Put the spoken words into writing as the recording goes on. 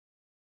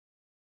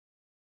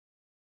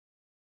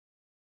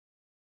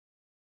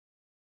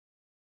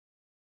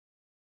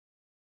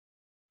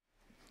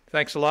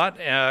Thanks a lot.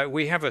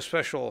 We have a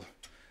special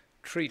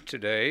treat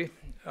today.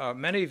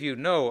 Many of you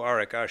know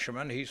Arik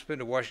Ascherman. He's been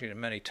to Washington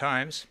many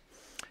times.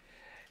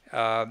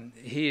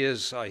 He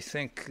is, I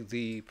think,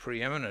 the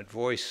preeminent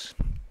voice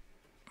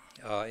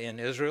in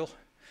Israel,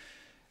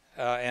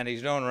 and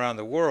he's known around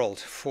the world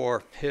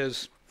for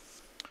his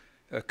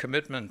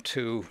commitment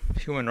to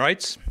human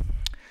rights.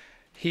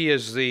 He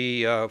is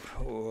the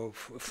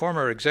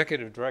former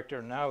executive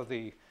director, now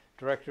the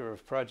director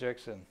of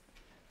projects and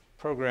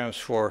programs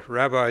for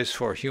Rabbis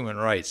for Human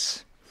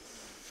Rights,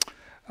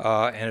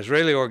 an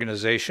Israeli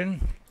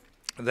organization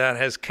that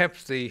has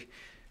kept the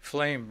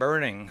flame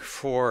burning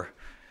for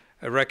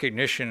a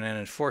recognition and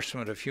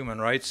enforcement of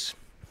human rights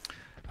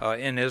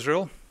in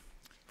Israel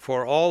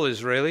for all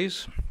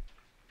Israelis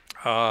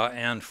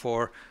and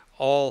for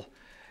all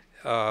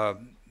of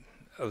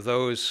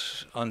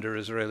those under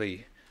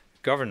Israeli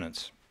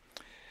governance.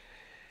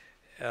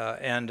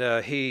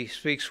 And he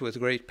speaks with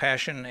great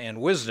passion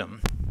and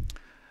wisdom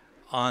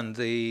on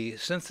the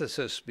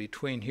synthesis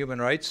between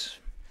human rights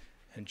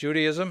and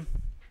Judaism.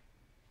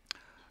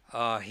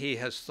 He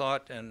has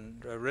thought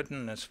and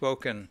written and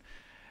spoken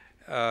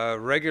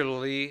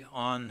regularly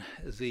on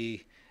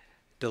the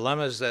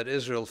dilemmas that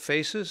Israel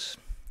faces,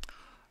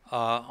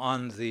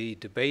 on the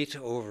debate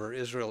over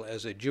Israel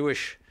as a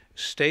Jewish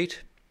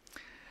state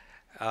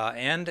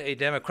and a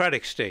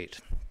democratic state.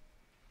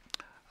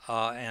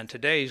 And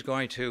today he's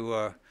going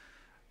to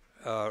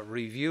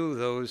review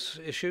those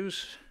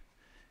issues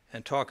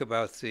and talk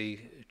about the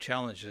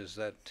challenges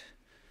that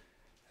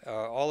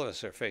all of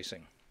us are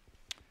facing.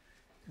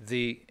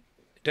 The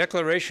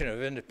Declaration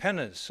of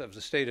Independence of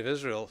the State of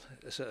Israel,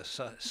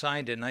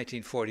 signed in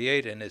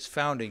 1948 in its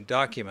founding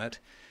document,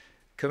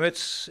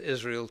 commits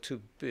Israel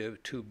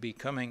to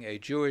becoming a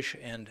Jewish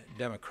and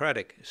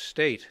democratic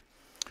state.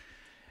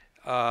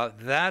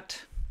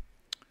 That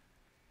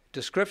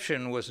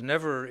description was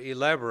never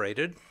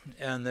elaborated,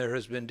 and there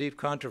has been deep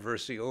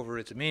controversy over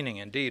its meaning,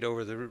 indeed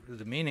over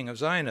the meaning of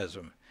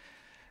Zionism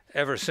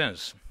ever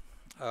since.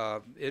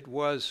 It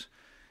was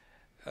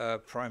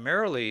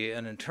primarily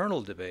an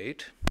internal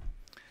debate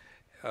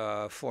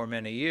for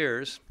many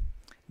years.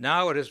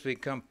 Now it has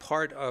become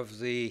part of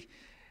the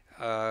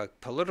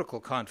political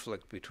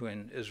conflict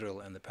between Israel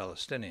and the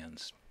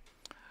Palestinians.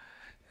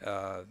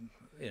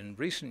 In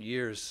recent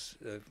years,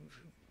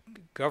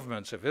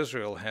 governments of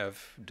Israel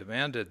have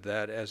demanded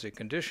that as a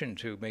condition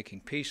to making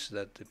peace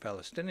that the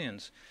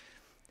Palestinians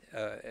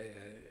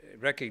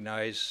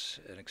recognize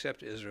and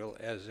accept Israel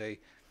as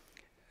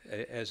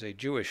a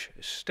Jewish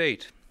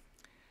state.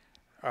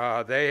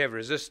 They have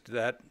resisted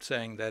that,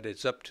 saying that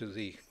it's up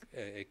to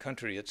a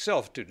country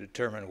itself to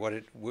determine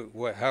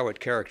how it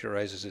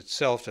characterizes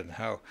itself and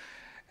how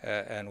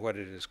and what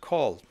it is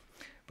called.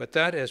 But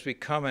that has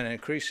become an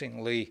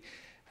increasingly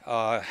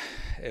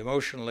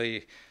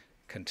emotionally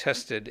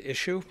contested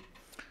issue.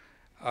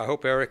 I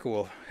hope Arik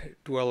will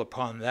dwell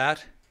upon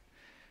that.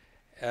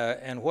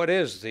 And what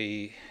is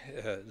the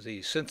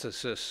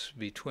synthesis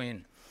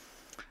between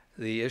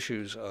the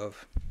issues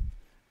of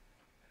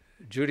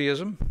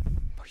Judaism,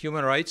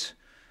 human rights,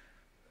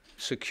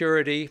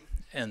 security,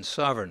 and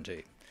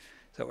sovereignty?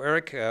 So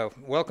Arik,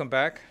 welcome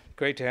back.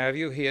 Great to have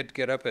you. He had to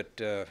get up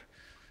at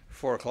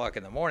 4 o'clock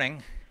in the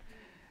morning,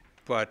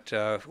 but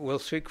Arik will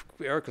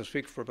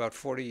speak for about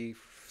 30,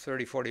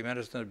 40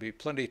 minutes, and there'll be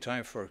plenty of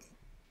time for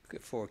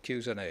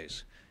Q's and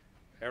A's.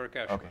 Arik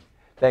Ascherman. Okay,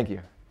 thank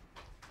you.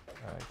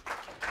 All right.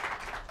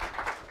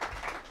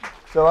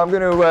 So I'm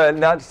going to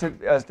not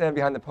stand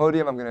behind the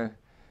podium. I'm going to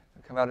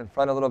come out in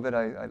front a little bit.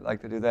 I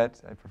like to do that.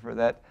 I prefer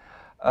that.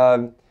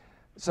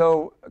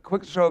 So a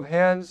quick show of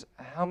hands.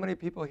 How many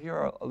people here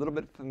are a little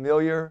bit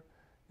familiar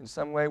in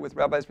some way with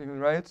Rabbis for Human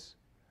Rights?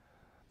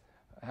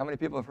 How many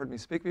people have heard me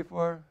speak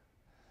before?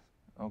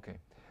 Okay.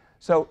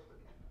 So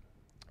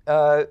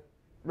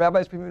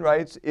Rabbis for Human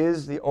Rights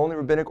is the only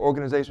rabbinic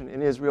organization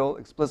in Israel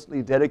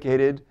explicitly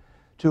dedicated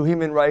to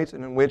human rights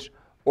and in which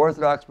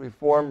Orthodox,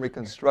 Reform,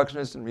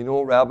 Reconstructionist, and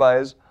Renewal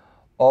rabbis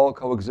all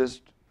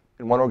coexist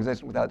in one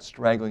organization without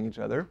strangling each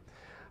other.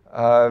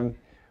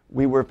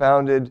 We were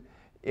founded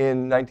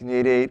in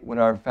 1988 when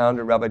our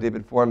founder, Rabbi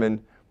David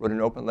Foreman, wrote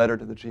an open letter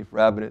to the chief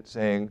rabbinate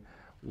saying,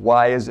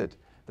 why is it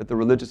that the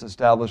religious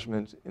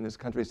establishment in this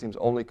country seems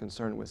only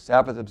concerned with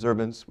Sabbath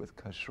observance, with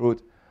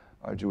kashrut,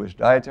 our Jewish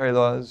dietary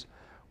laws?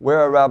 Where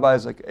are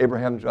rabbis like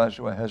Abraham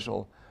Joshua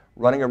Heschel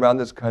running around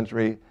this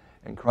country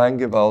and crying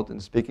gewalt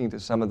and speaking to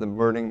some of the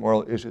burning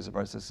moral issues of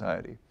our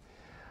society?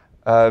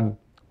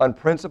 On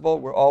principle,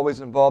 we're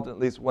always involved in at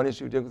least one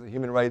issue dealing with the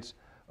human rights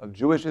of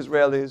Jewish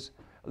Israelis,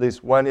 at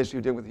least one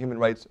issue dealing with the human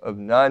rights of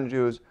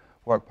non-Jews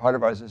who are part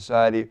of our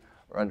society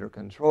or under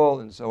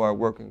control, and so our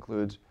work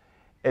includes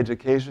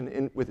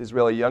education with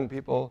Israeli young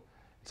people,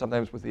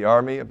 sometimes with the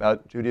army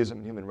about Judaism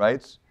and human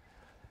rights,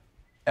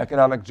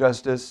 economic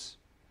justice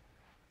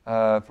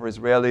for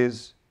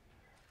Israelis.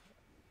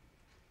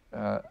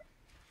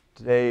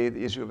 Today,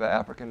 the issue of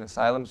African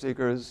asylum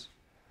seekers.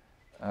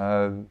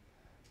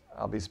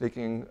 I'll be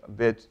speaking a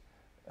bit,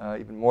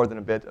 even more than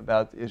a bit,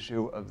 about the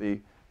issue of the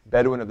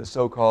Bedouin of the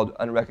so-called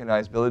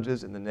unrecognized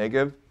villages in the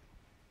Negev.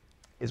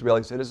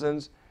 Israeli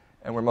citizens,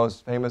 and we're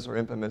most famous or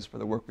infamous for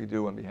the work we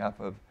do on behalf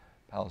of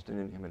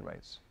Palestinian human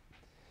rights.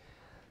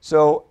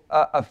 So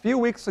a few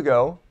weeks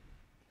ago,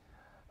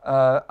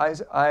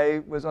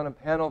 I was on a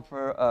panel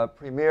for a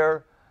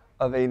premiere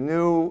of a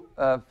new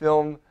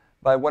film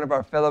by one of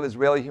our fellow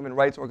Israeli human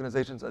rights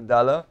organizations,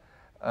 Adala,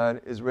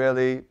 an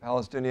Israeli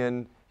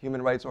Palestinian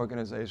human rights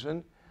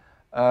organization.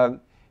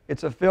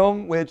 It's a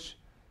film which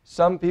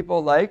some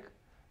people like,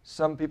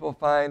 some people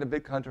find a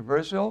bit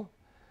controversial,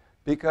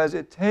 because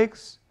it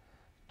takes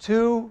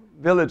two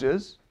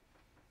villages,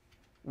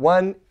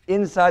 one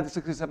inside the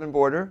 67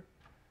 border,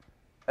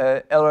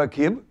 El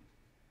Rakib,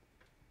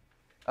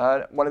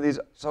 one of these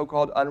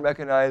so-called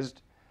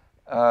unrecognized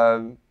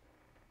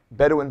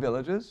Bedouin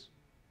villages,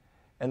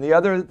 and the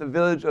other, the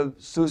village of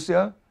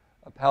Susia,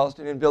 a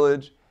Palestinian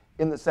village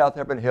in the South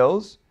Hebron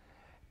Hills.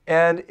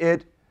 And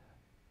it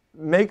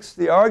makes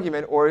the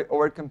argument,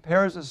 or it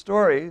compares the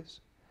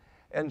stories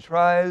and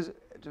tries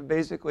to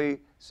basically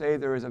say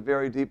there is a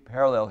very deep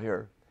parallel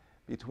here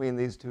between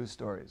these two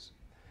stories,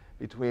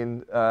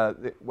 between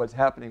what's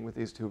happening with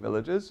these two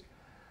villages.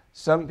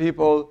 Some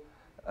people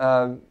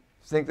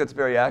think that's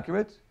very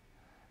accurate.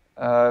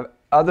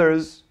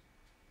 Others,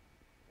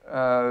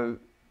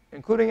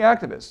 including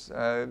activists,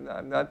 I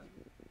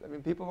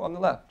mean people on the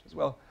left as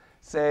well,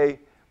 say,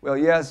 well,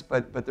 yes,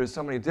 but there's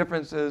so many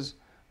differences.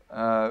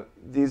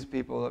 These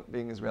people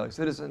being Israeli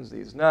citizens,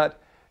 these not,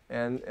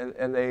 and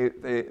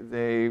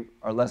they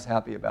are less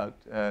happy about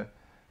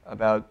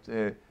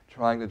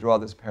trying to draw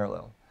this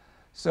parallel.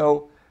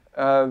 So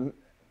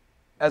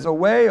as a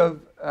way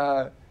of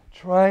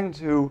trying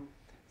to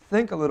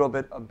think a little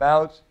bit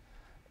about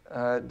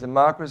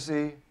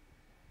democracy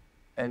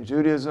and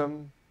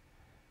Judaism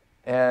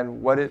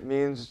and what it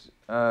means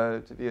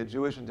to be a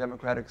Jewish and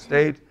democratic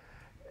state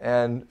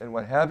and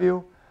what have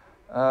you,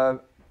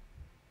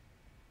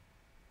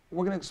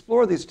 we're going to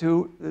explore these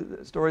two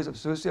stories of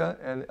Susia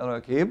and El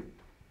Rakib,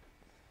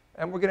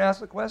 and we're going to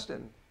ask the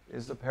question,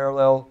 is the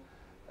parallel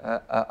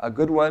a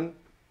good one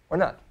or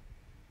not?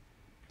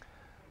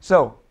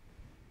 So,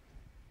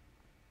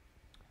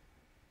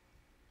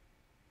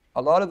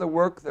 a lot of the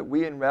work that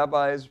we in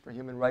Rabbis for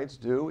Human Rights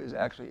do is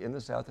actually in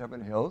the South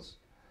Hebron Hills.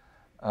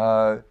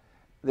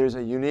 There's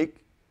a unique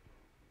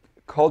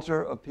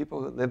culture of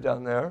people that live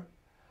down there.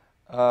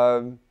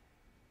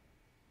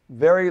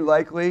 Very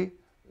likely,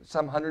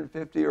 some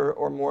 150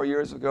 or more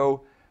years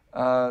ago,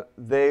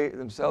 they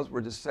themselves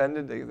were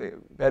descended, they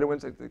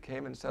Bedouins that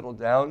came and settled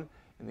down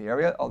in the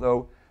area,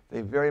 although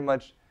they very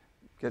much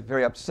get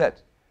very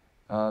upset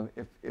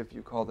if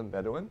you call them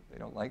Bedouin. They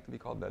don't like to be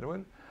called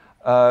Bedouin.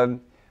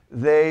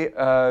 There's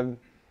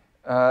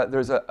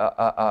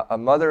a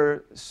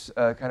mother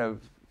kind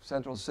of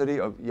central city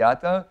of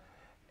Yatta,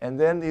 and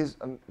then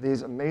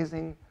these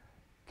amazing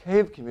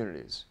cave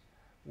communities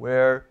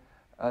where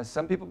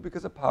some people,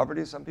 because of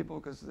poverty, some people,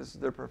 because this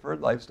is their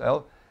preferred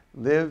lifestyle,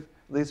 live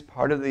at least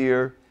part of the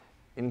year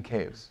in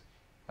caves.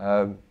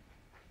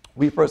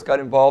 We first got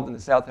involved in the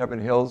South Hebron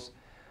Hills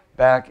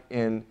back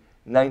in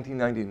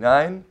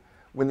 1999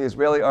 when the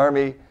Israeli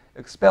army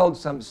expelled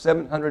some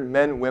 700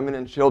 men, women,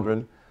 and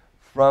children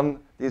from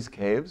these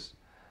caves.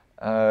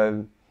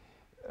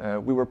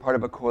 We were part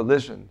of a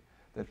coalition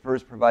that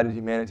first provided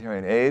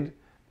humanitarian aid.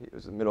 It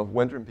was the middle of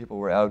winter and people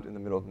were out in the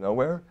middle of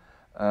nowhere.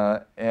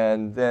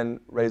 And then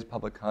raised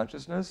public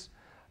consciousness.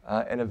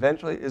 And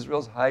eventually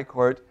Israel's High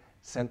Court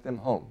sent them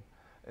home.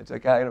 It's a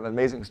kind of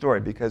amazing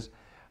story because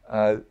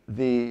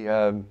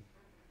the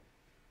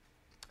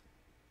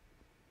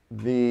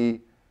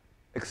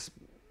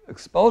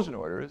expulsion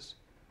orders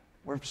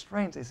were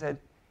strange. They said,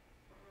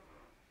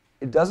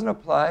 it doesn't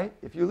apply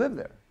if you live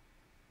there.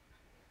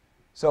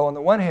 So on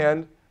the one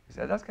hand, we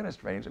said, that's kind of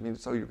strange. I mean,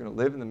 so you're going to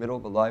live in the middle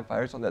of a live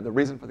fire zone? The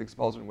reason for the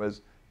expulsion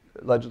was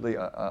allegedly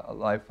a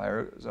live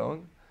fire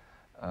zone.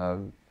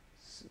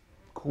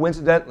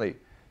 Coincidentally,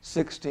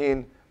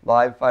 16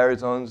 live fire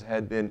zones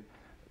had been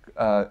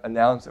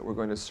announced that were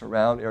going to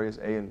surround areas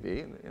A and B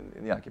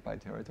in the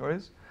occupied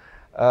territories.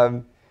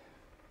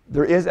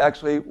 There is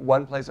actually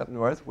one place up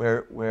north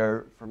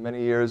where for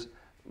many years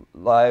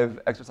live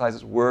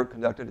exercises were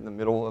conducted in the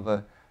middle of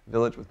a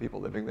village with people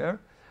living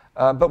there.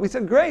 But we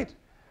said, great.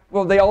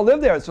 Well, they all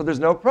live there, so there's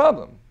no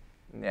problem.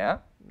 Yeah,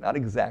 not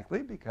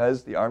exactly,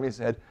 because the army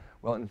said,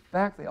 well, in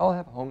fact, they all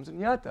have homes in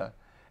Yatta,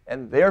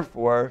 and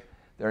therefore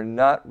they're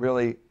not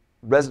really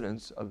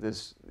residents of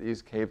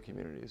these cave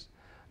communities.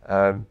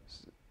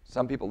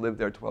 Some people live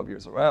there 12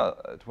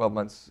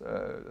 months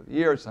of the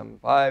year, some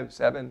 5,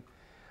 7.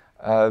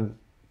 And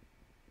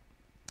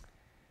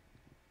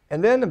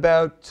then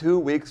about 2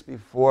 weeks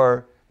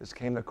before this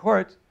came to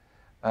court,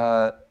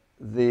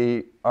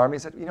 the army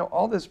said, you know,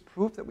 all this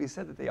proof that we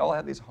said that they all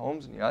have these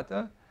homes in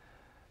Yatta,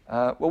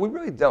 well, we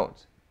really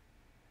don't.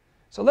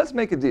 So let's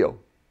make a deal.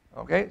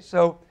 Okay,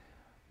 so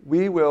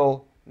we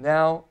will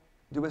now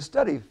do a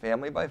study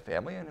family by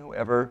family, and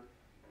whoever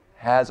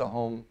has a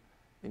home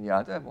in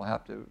Yatta will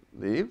have to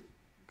leave,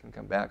 can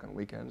come back on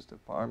weekends to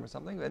farm or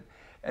something.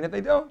 And if they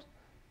don't,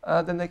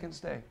 then they can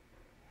stay.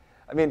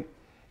 I mean,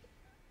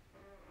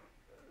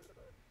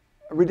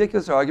 a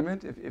ridiculous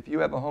argument. If you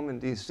have a home in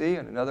D.C.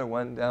 and another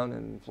one down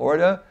in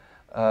Florida,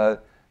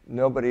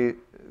 nobody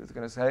is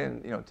going to say,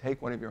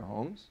 take one of your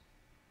homes.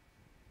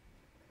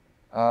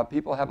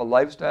 People have a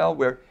lifestyle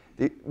where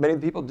many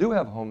people do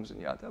have homes in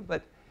Yatta,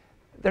 but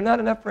they're not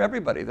enough for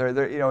everybody.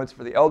 It's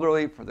for the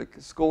elderly, for the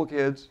school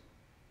kids.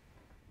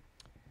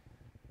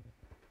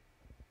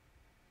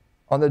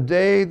 On the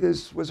day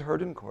this was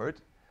heard in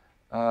court,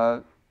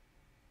 one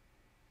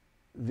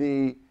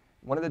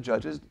of the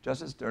judges,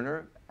 Justice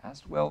Sterner,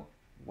 asked, well,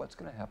 what's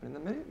going to happen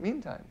in the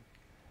meantime?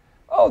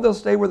 Oh, they'll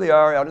stay where they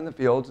are out in the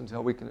fields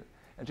until we can.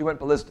 And she went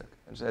ballistic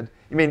and said,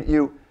 you mean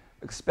you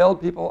expelled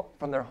people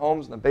from their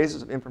homes on the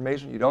basis of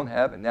information you don't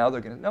have, and now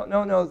they're going to,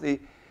 no,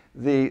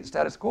 the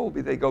status quo will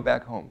be they go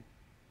back home.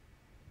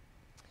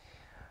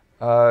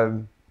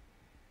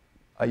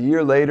 A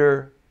year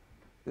later,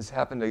 this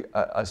happened,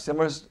 a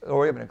similar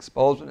story of an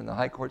expulsion and the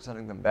High Court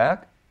sending them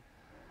back.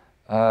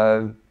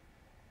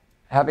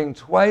 Having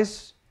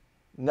twice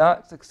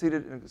not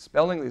succeeded in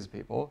expelling these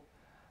people,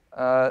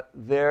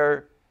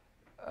 the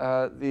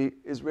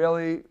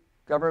Israeli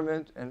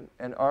government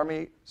and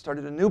army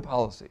started a new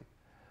policy,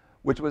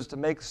 which was to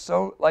make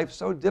life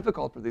so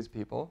difficult for these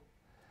people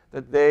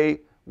that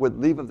they would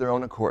leave of their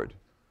own accord.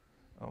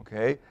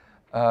 Okay?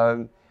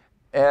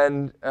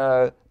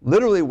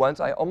 Literally once,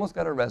 I almost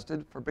got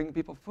arrested for bringing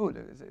people food.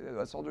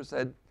 A soldier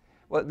said,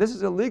 well, this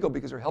is illegal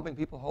because you're helping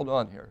people hold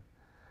on here.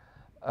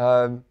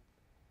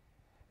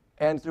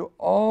 And through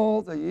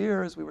all the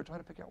years, we were trying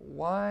to figure out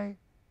why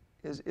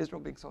is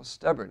Israel being so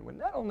stubborn, when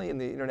not only in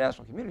the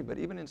international community, but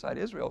even inside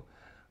Israel,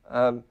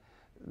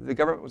 the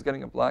government was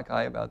getting a black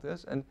eye about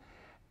this.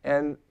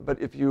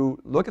 But if you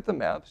look at the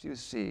maps, you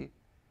see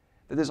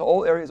that this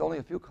whole area is only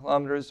a few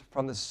kilometers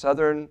from the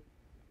southern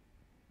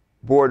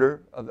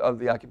border of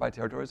the occupied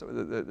territories,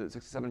 the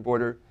 67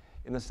 border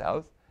in the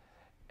south.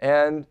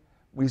 And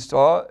we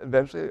saw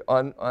eventually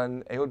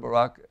on Ehud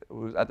Barak,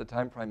 who was at the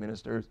time prime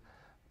minister's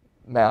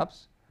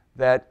maps,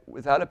 that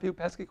without a few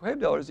pesky grave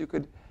dollars, you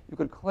could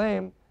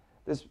claim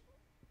this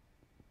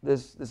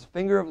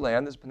finger of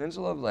land, this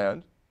peninsula of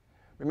land.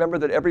 Remember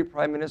that every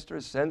prime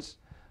minister since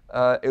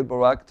Ehud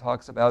Barak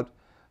talks about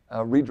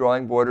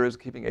redrawing borders,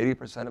 keeping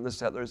 80% of the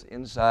settlers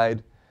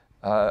inside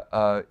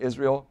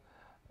Israel.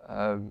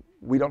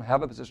 We don't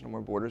have a position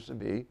where borders should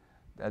be.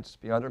 That's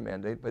beyond our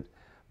mandate.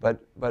 But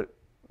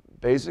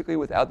basically,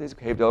 without these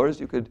cave dwellers,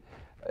 you could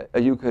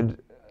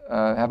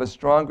have a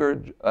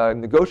stronger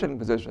negotiating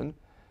position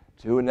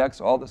to annex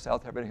all the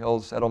South Hebron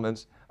Hills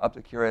settlements up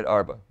to Kiryat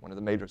Arba, one of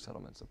the major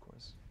settlements, of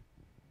course.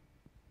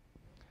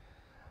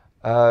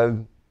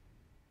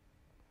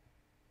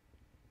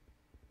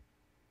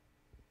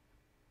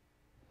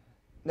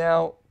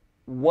 Now,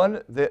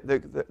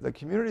 the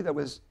community that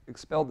was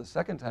expelled the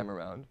second time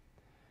around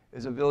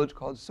is a village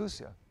called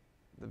Susia,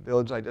 the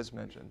village I just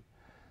mentioned.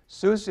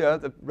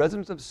 Susia, the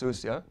residents of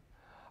Susia,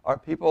 are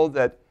people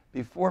that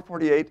before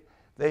 48,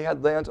 they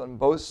had lands on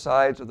both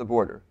sides of the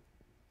border,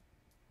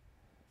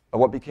 of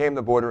what became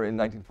the border in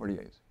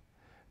 1948.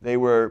 They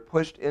were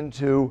pushed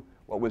into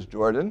what was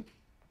Jordan,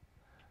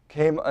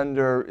 came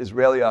under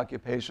Israeli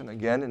occupation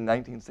again in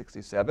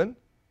 1967.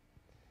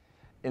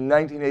 In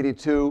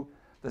 1982,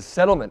 the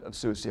settlement of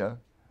Susia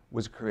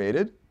was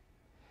created.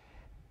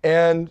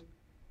 And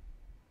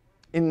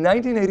in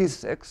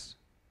 1986,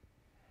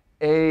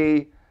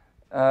 a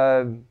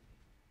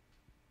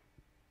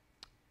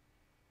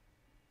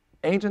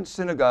ancient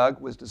synagogue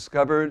was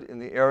discovered in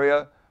the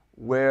area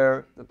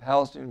where the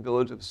Palestinian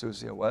village of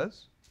Susia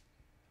was.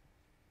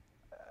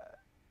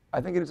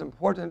 I think it is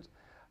important.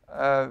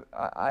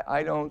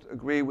 I don't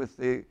agree with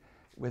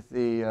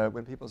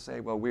when people say,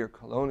 well, we're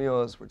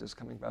colonialists, we're just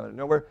coming out of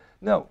nowhere.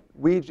 No,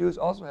 we Jews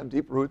also have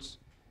deep roots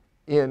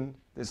in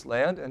this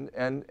land,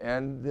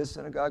 and this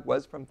synagogue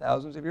was from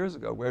thousands of years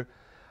ago.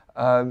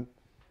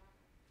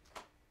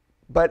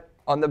 But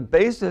on the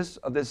basis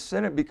of this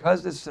synagogue,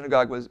 because this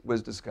synagogue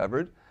was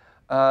discovered,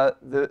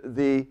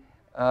 the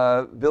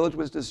village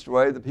was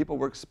destroyed, the people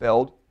were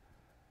expelled,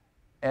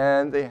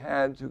 and they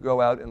had to go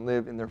out and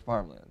live in their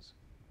farmlands.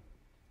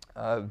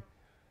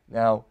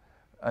 Now,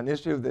 an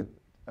issue that,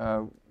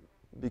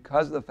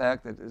 because of the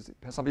fact that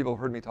some people have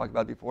heard me talk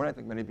about before, and I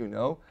think many of you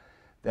know,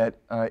 that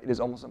it is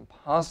almost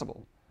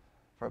impossible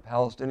for a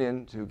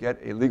Palestinian to get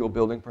a legal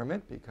building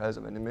permit because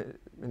of a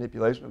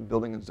manipulation of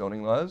building and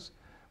zoning laws,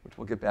 which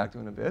we'll get back to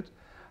in a bit.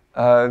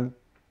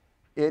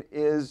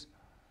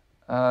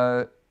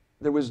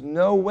 There was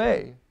no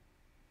way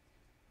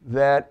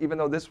that, even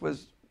though this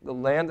was the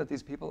land that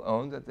these people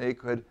owned, that they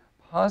could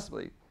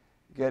possibly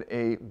get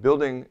a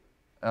building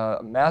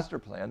master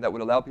plan that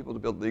would allow people to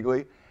build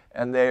legally.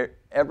 And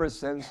ever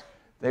since,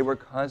 they were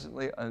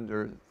constantly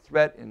under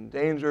threat and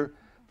danger,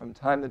 from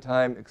time to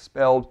time,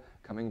 expelled,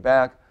 coming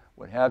back,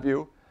 what have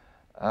you.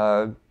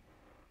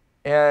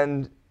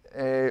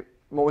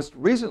 Most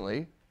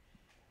recently,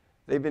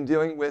 they've been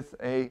dealing with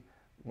a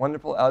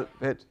wonderful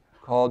outfit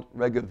called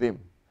Regavim.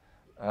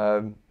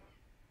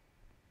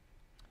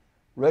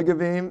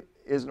 Regavim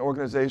is an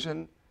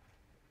organization,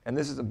 and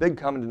this is a big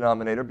common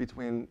denominator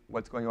between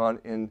what's going on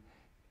in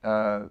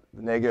the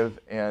Negev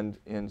and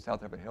in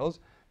South Arab Hills,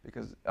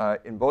 because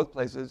in both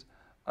places,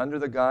 under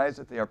the guise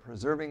that they are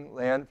preserving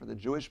land for the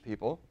Jewish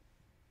people,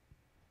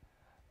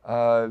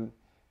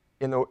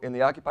 in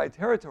the occupied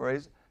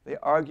territories, they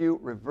argue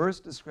reverse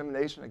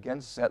discrimination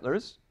against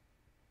settlers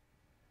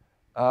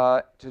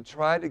to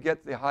try to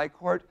get the High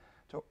Court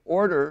to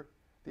order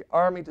the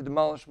army to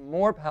demolish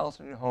more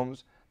Palestinian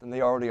homes than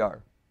they already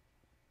are.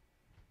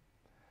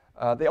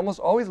 They almost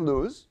always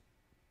lose,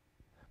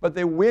 but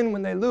they win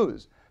when they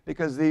lose,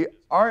 because the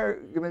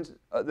argument,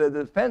 the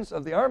defense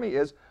of the army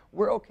is,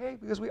 we're okay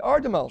because we are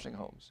demolishing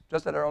homes,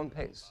 just at our own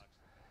pace.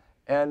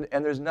 And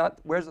there's not,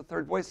 where's the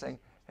third voice saying,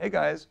 hey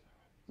guys,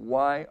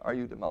 why are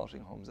you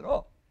demolishing homes at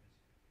all?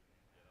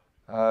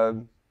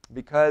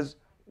 Because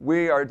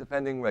we are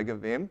defending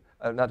Regavim,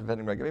 not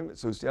defending Regavim, but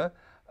Susia.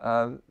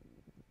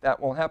 That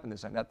won't happen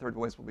this time. That third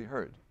voice will be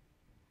heard.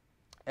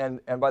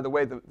 And by the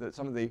way,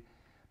 some of the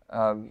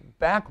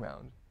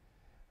background,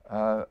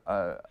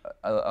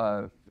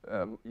 a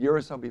year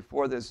or so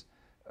before this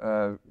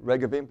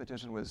Regavim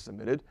petition was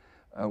submitted,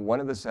 one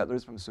of the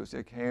settlers from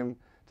Susia came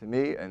to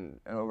me and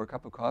over a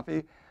cup of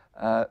coffee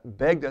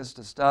begged us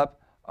to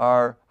stop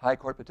our High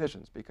Court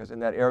petitions, because in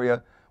that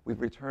area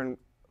we've returned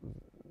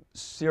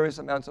serious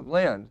amounts of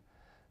land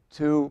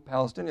to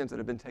Palestinians that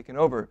have been taken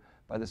over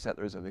by the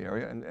settlers of the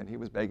area, and he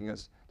was begging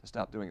us to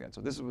stop doing that. So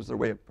this was their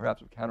way of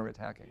perhaps of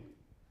counterattacking.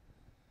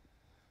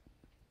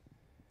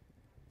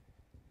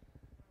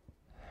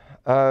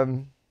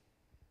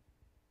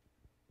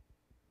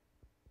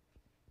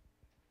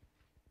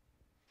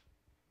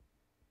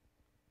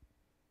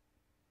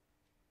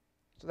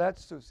 So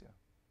that's Susia.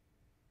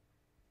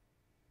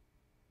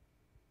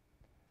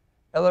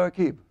 El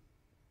Araqib.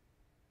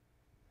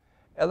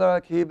 El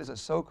Araqib is a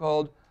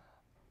so-called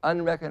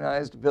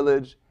unrecognized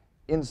village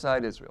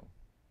inside Israel.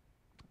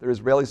 They're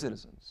Israeli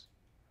citizens.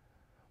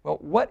 Well,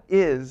 what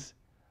is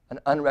an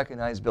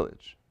unrecognized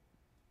village?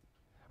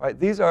 All right,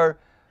 these are,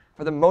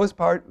 for the most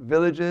part,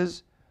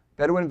 villages,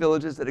 Bedouin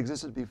villages that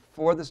existed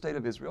before the state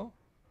of Israel.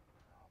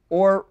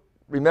 Or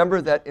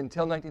remember that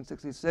until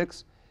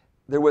 1966,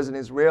 there was an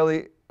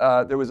Israeli,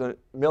 there was a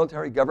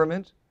military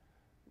government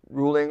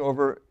ruling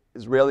over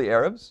Israeli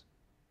Arabs.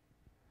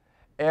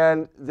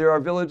 And there are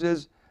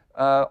villages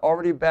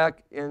already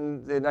back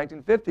in the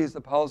 1950s,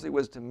 the policy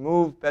was to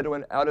move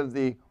Bedouin out of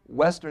the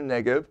western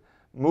Negev,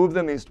 move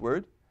them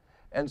eastward.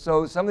 And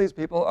so some of these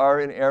people are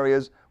in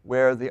areas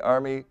where the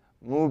army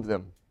moved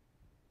them.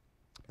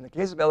 In the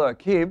case of El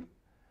Araqib,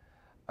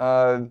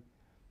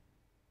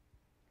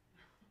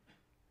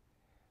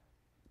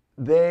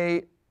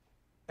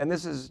 and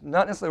this is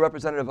not necessarily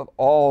representative of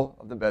all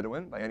of the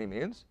Bedouin by any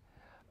means,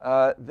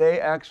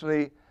 they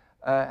actually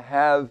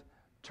have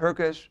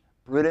Turkish,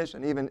 British,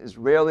 and even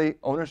Israeli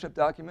ownership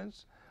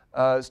documents,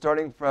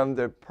 starting from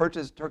the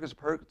Turkish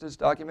purchase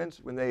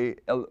documents when the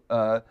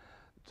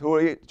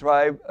Turi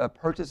tribe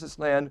purchased this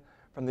land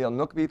from the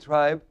El-Nukbi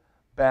tribe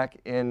back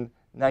in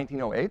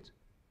 1908.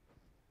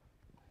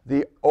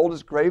 The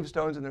oldest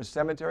gravestones in their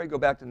cemetery go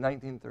back to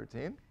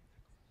 1913.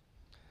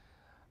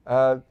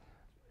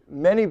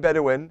 Many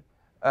Bedouin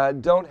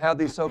don't have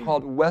these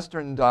so-called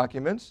Western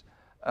documents.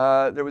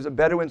 There was a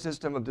Bedouin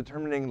system of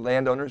determining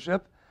land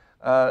ownership.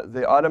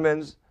 The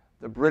Ottomans,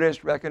 the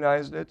British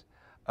recognized it.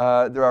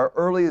 There are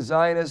early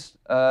Zionist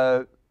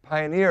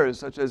pioneers,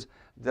 such as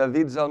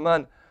David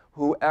Zalman,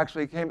 who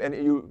actually came, and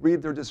you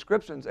read their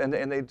descriptions, and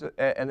they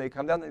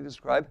come down and they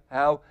describe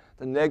how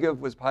the Negev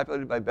was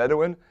populated by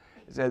Bedouin,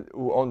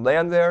 who owned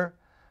land there,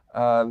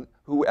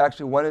 who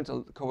actually wanted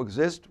to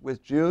coexist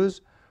with Jews,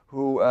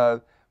 who,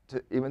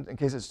 even in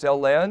case of sell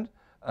land,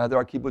 there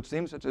are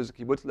kibbutzim, such as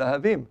Kibbutz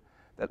Lahavim,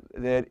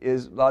 that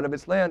is, a lot of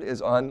its land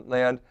is on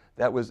land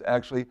that was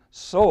actually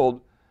sold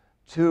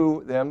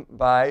to them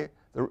by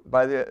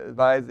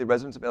the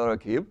residents of El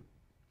Araqib.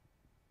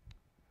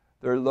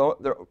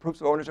 Their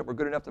proofs of ownership were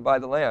good enough to buy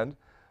the land,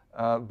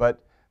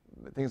 but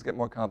things get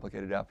more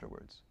complicated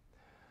afterwards.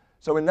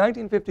 So in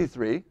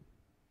 1953,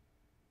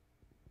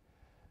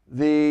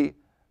 the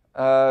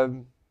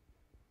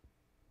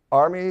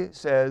army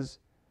says,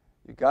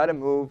 you got to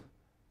move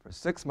for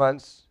 6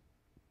 months,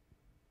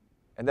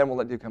 and then we'll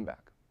let you come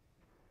back.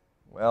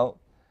 Well,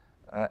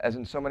 as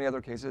in so many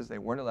other cases, they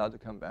weren't allowed to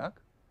come back.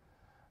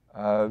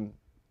 Some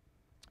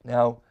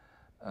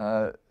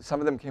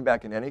of them came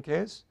back in any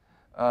case.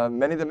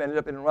 Many of them ended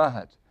up in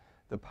Rahat.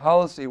 The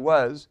policy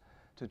was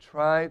to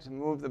try to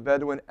move the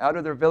Bedouin out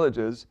of their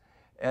villages,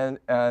 and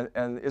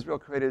Israel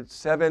created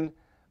 7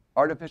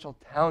 artificial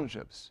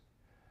townships,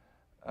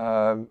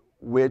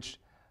 which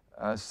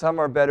some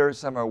are better,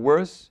 some are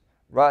worse.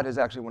 Rahat is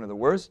actually one of the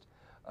worst.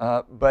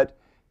 But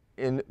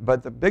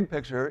the big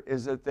picture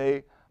is that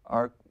they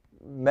are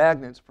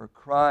magnets for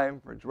crime,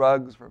 for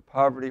drugs, for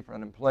poverty, for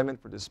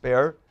unemployment, for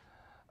despair.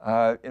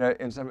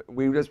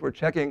 We just were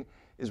checking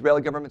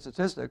Israeli government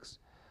statistics.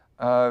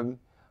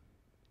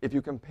 If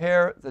you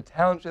compare the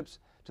townships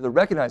to the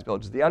recognized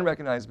villages, the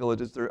unrecognized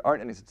villages, there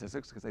aren't any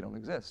statistics because they don't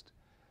exist.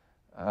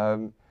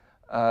 4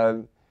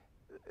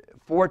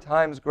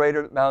 times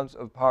greater amounts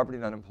of poverty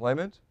and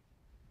unemployment.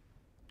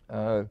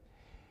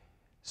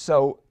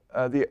 So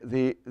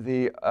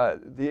the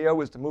idea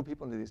was to move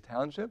people into these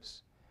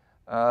townships,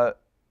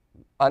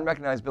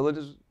 unrecognized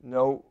villages,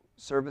 no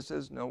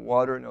services, no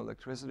water, no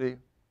electricity,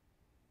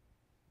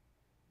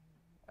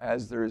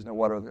 as there is no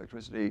water or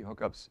electricity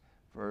hookups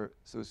for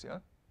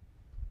Susia.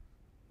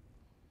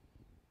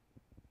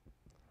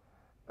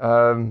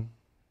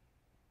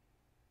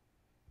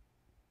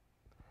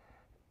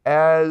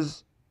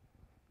 As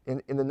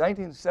in the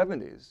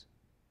 1970s,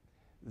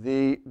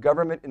 the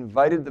government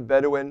invited the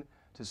Bedouin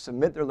to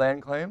submit their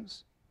land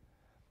claims.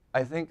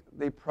 I think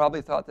they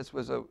probably thought this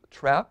was a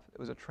trap. It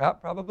was a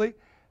trap, probably.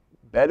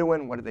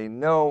 Bedouin, what do they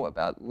know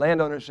about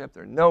land ownership?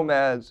 They're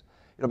nomads.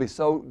 It'll be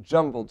so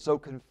jumbled, so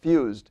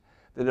confused,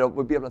 that it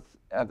would be able to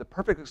have the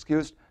perfect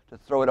excuse to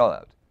throw it all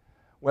out.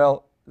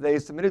 Well, they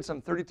submitted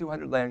some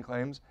 3,200 land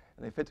claims,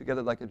 and they fit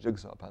together like a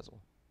jigsaw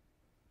puzzle.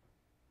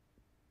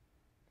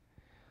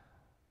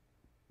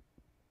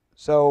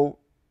 So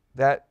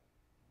the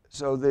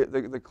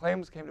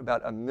claims came to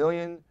about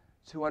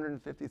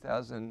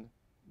 1,250,000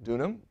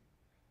 dunam,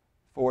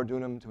 4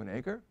 dunam to an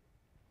acre.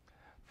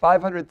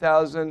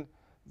 500,000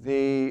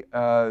 the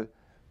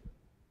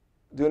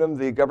dunam,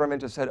 the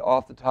government just said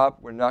off the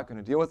top, we're not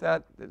going to deal with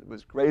that. It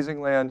was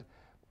grazing land.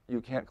 You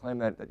can't claim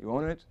that you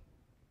own it.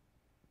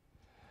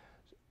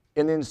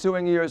 In the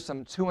ensuing years,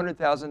 some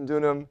 200,000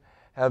 dunam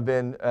have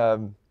been,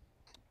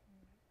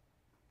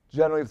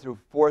 generally through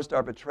forced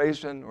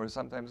arbitration or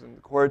sometimes in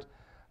the court,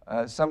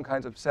 some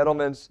kinds of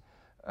settlements,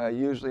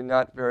 usually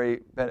not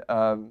very,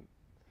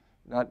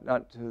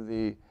 not to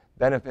the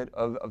benefit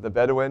of the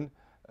Bedouin,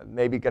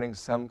 maybe getting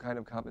some kind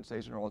of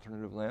compensation or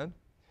alternative land.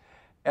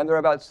 And there are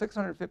about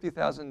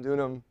 650,000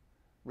 dunam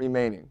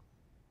remaining.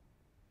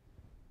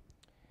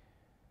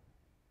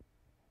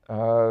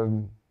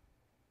 And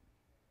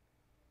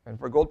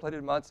for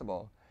gold-plated matzo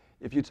ball,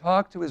 if you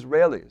talk to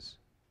Israelis,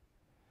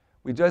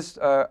 we just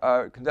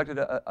conducted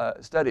a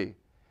study.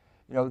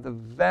 You know, the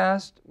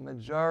vast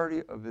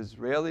majority of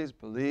Israelis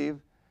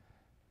believe,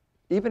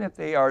 even if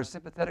they are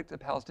sympathetic to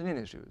Palestinian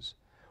issues,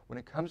 when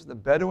it comes to the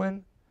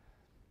Bedouin,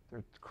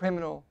 they're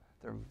criminal,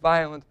 they're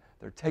violent,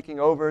 they're taking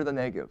over the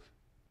Negev.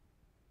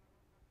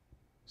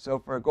 So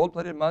for a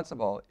gold-plated matzo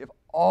ball, if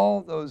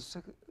all those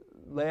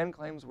land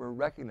claims were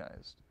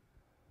recognized,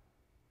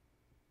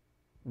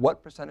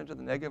 what percentage of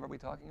the Negev are we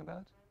talking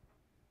about?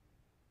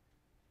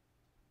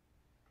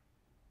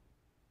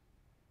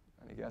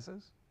 Any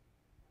guesses?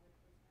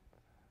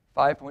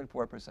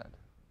 5.4%.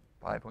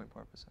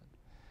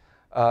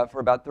 5.4%. For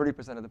about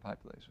 30% of the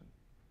population.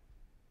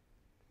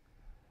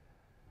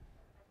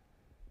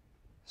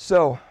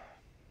 So,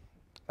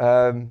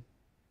 El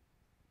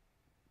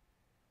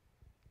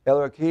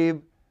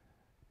Rakib,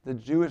 the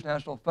Jewish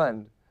National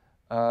Fund,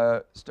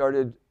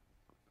 started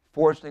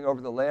foresting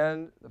over the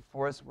land. The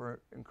forests were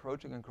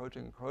encroaching.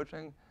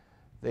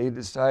 They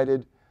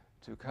decided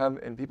to come,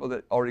 and people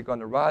that already gone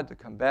to Rad, to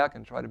come back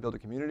and try to build a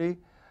community,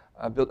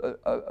 built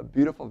a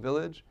beautiful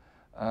village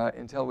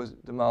until it was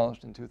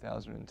demolished in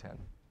 2010.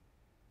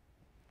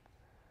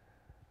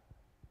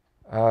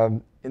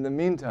 In the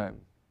meantime,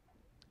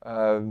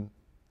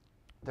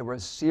 there were a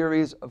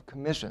series of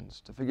commissions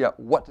to figure out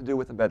what to do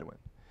with the Bedouin.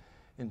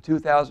 In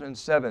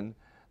 2007,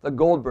 the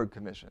Goldberg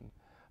Commission.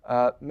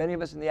 Many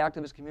of us in the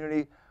activist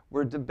community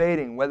were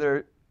debating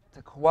whether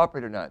to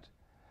cooperate or not,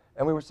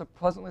 and we were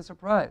pleasantly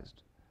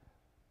surprised.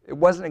 It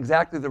wasn't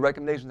exactly the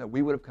recommendation that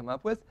we would have come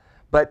up with,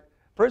 but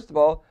first of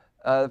all,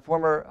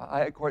 former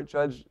High Court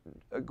Judge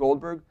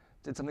Goldberg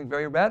did something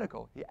very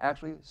radical. He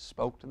actually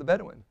spoke to the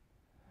Bedouin.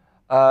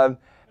 And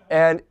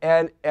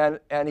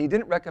he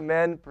didn't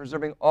recommend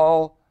preserving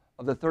all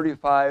of the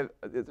 35.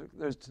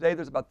 Today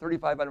there's about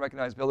 35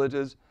 unrecognized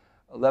villages.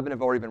 11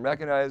 have already been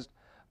recognized.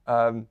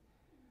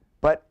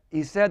 But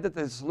he said that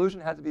the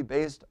solution had to be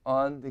based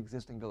on the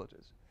existing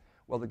villages.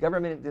 Well, the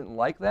government didn't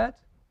like that.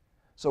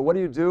 So what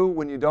do you do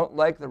when you don't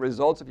like the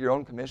results of your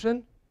own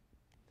commission?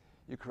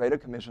 You create a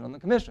commission on the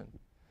commission.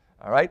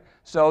 All right?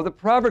 So the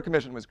Prover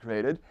Commission was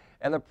created,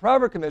 and the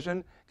Prover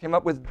Commission came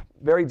up with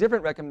very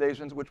different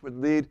recommendations which would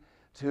lead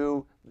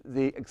to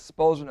the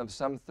expulsion of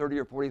some 30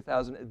 or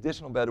 40,000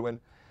 additional Bedouin,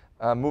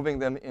 moving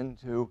them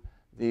into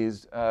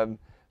these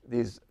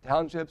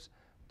townships,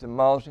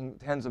 demolishing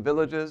tens of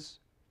villages,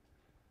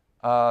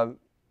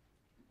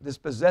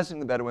 dispossessing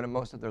the Bedouin of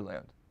most of their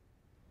land.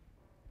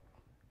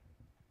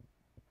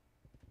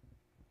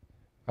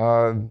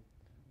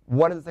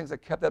 One of the things that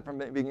kept that from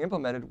being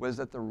implemented was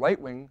that the right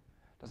wing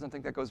doesn't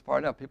think that goes far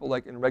enough. People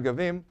like in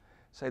Regavim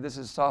say this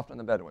is soft on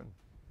the Bedouin.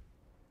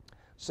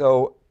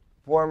 So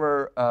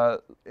former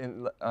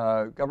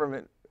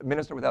government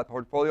minister without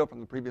portfolio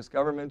from the previous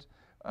government,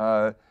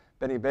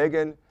 Benny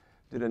Begin,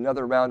 did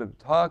another round of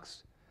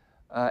talks,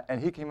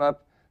 and he came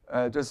up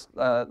just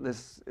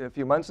a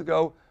few months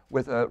ago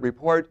with a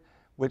report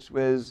which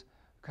was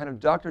kind of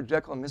Dr.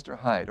 Jekyll and Mr.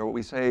 Hyde, or what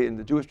we say in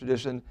the Jewish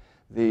tradition,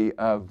 the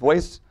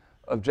voice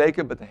of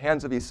Jacob but the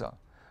hands of Esau.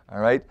 All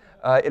right?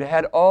 It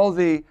had all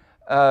the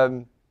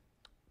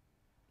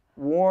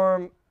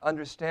warm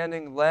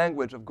understanding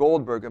language of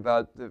Goldberg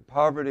about the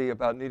poverty,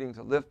 about needing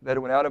to lift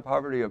Bedouin out of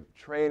poverty, of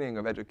training,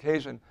 of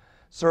education,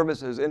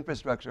 services,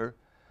 infrastructure.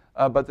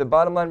 But the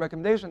bottom line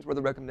recommendations were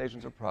the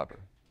recommendations are proper.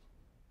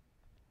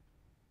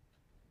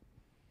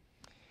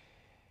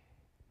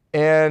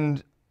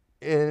 And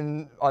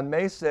on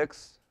May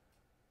 6th,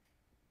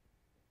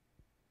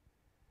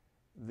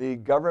 the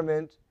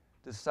government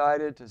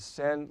decided to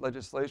send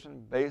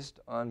legislation based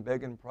on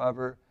Begin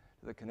Prover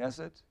to the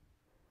Knesset.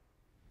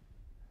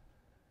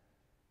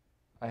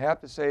 I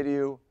have to say to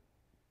you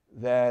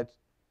that,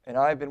 and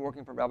I've been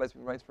working for rabbis'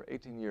 human rights for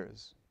 18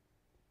 years.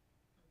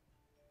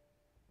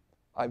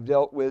 I've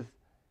dealt with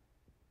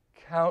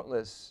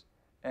countless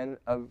and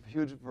a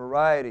huge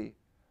variety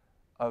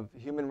of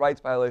human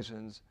rights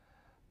violations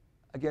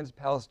against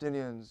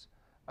Palestinians,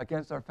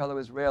 against our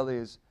fellow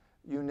Israelis,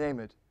 you name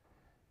it.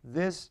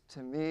 This,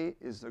 to me,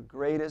 is the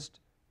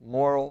greatest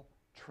moral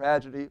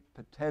tragedy,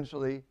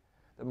 potentially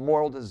the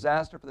moral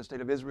disaster for the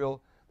state of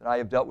Israel that I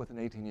have dealt with in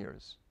 18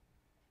 years.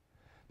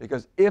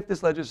 Because if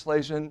this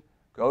legislation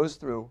goes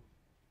through,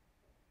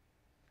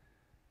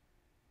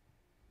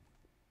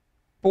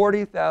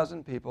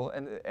 40,000 people,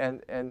 and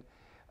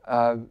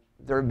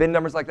there have been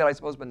numbers like that, I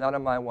suppose, but not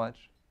on my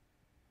watch.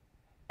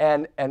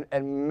 And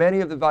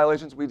many of the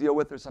violations we deal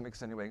with, there's some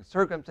extenuating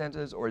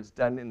circumstances, or it's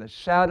done in the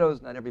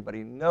shadows, not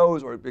everybody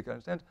knows, or it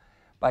becomes sense.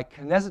 By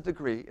Knesset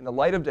decree, in the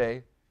light of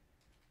day,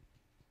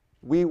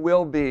 we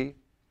will be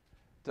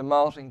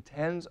demolishing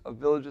tens of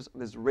villages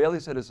of Israeli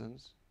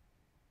citizens,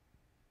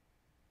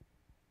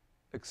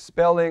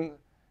 expelling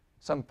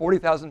some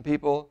 40,000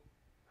 people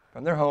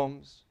from their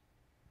homes,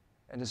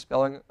 and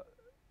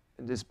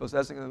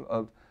dispossessing them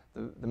of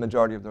the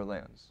majority of their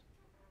lands.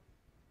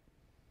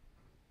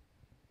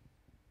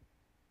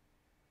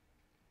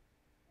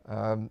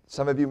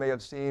 Some of you may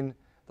have seen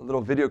the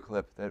little video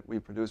clip that we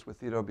produced with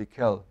Theodore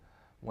Bikel,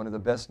 one of the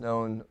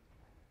best-known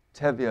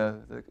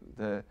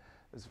Tevye,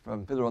 is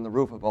from Fiddler on the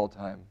Roof of all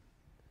time,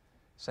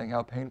 saying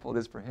how painful it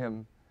is for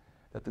him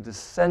that the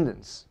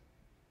descendants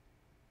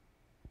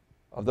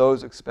of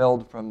those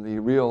expelled from the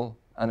real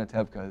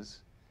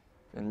Anatevkas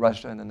in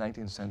Russia in the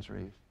 19th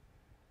century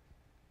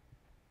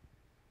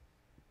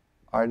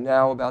are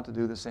now about to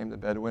do the same to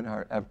Bedouin,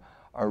 are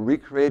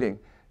recreating.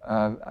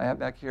 I have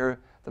back here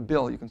the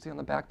bill. You can see on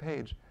the back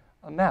page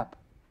a map.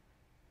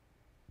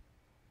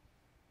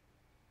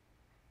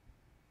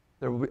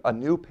 There will be a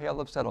new pale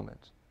of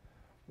settlement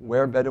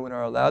where Bedouin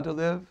are allowed to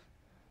live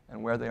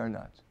and where they are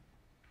not.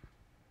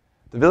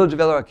 The village of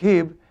El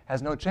Rakib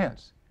has no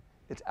chance.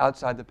 It's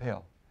outside the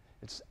pale.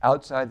 It's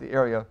outside the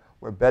area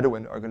where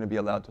Bedouin are going to be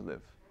allowed to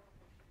live.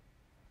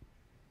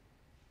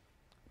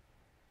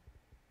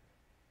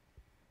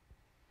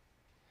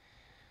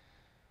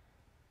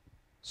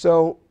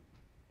 So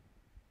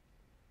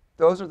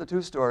those are the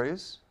two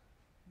stories.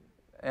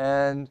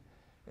 And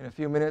in a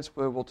few minutes,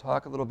 we'll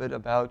talk a little bit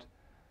about,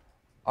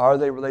 are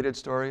they related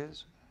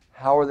stories?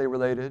 How are they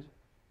related?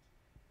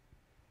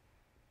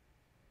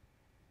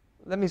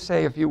 Let me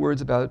say a few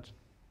words about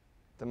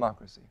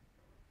democracy.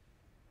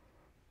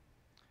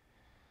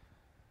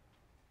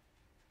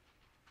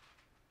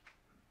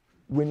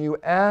 When you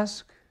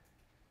ask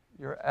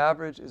your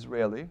average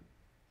Israeli,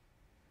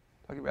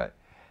 talking about it,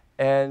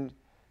 and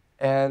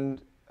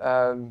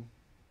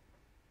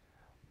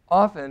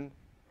often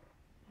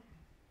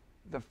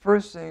the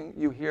first thing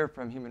you hear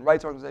from human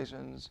rights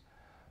organizations,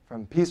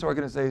 from peace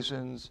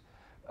organizations,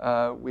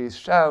 we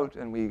shout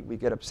and we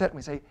get upset and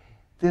we say,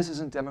 this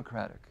isn't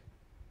democratic.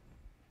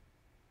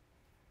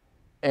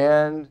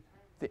 And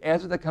the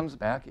answer that comes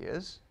back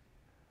is,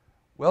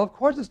 well, of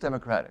course it's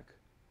democratic.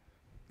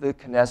 The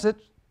Knesset,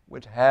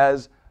 which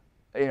has,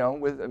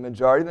 with a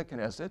majority in the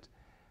Knesset,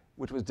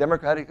 which was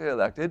democratically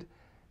elected,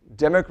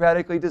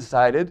 democratically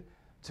decided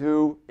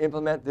to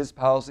implement this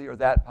policy or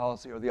that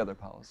policy or the other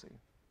policy.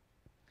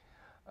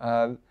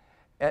 And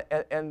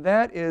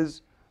that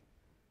is,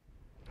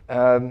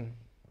 I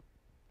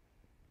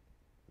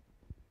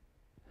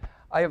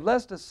have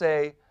less to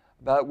say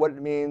about what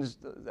it means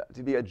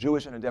to be a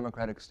Jewish and a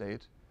democratic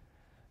state.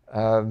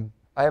 I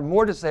have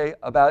more to say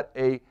about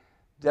a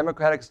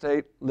democratic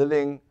state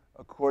living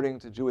according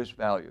to Jewish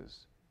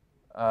values.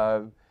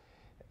 But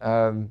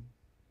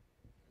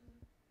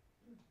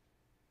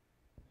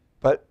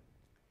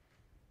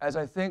as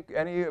I think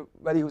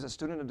anybody who's a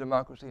student of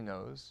democracy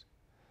knows,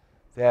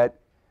 that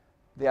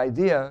the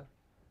idea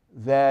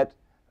that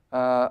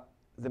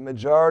the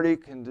majority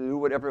can do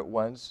whatever it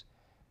wants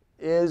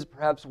is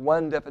perhaps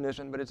one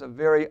definition, but it's a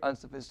very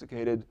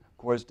unsophisticated, of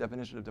course,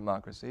 definition of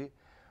democracy,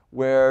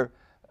 where,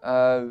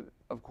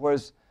 of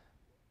course,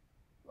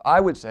 I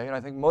would say, and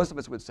I think most of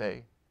us would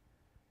say,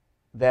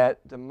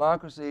 that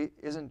democracy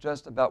isn't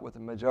just about what the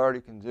majority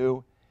can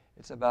do,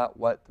 it's about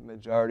what the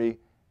majority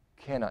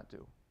cannot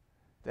do.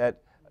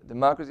 That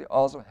democracy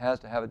also has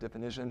to have a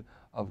definition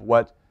of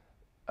what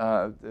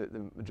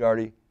the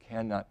majority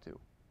cannot do.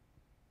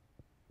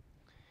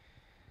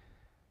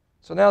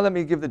 So now let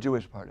me give the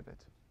Jewish part of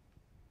it.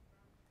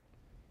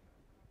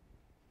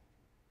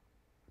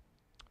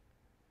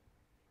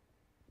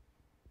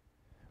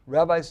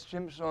 Rabbi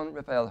Shimshon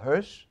Raphael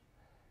Hirsch,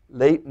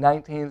 late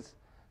 19th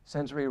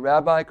century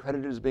rabbi,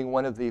 credited as being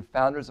one of the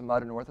founders of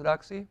modern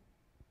Orthodoxy.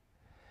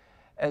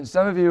 And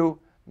some of you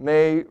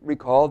may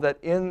recall that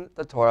in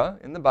the Torah,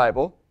 in the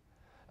Bible,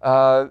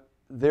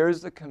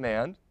 there's the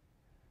command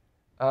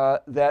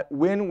that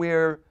when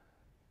we're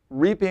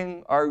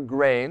reaping our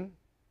grain,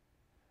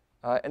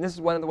 and this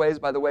is one of the ways,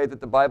 by the way,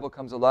 that the Bible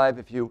comes alive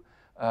if you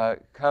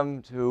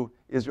come to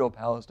Israel,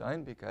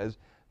 Palestine, because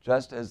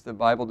just as the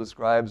Bible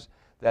describes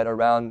that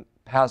around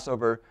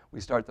Passover we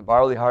start the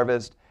barley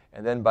harvest,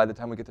 and then by the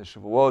time we get to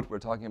Shavuot we're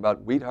talking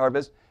about wheat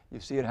harvest, you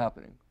see it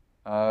happening.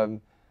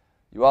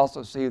 You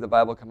also see the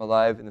Bible come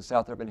alive in the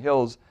South Urban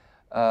Hills,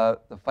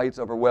 the fights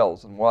over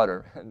wells and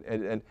water,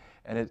 and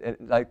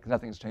like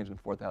nothing's changed in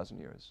 4,000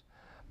 years.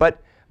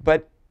 But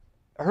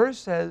Hirsch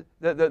says,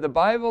 the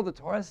Bible, the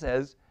Torah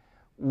says,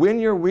 when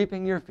you're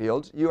reaping your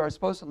fields, you are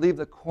supposed to leave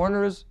the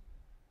corners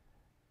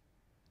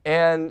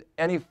and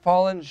any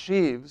fallen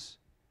sheaves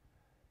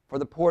for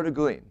the poor to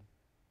glean.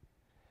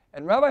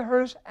 And Rabbi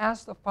Hirsch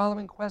asked the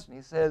following question.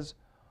 He says,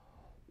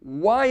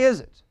 why is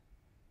it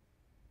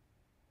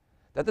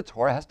that the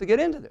Torah has to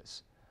get into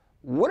this?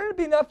 Wouldn't it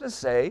be enough to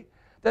say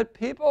that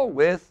people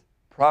with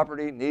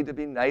property need to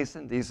be nice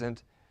and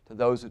decent to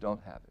those who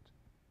don't have it,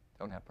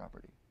 don't have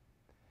property?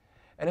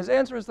 And his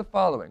answer is the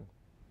following.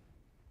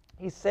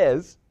 He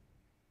says,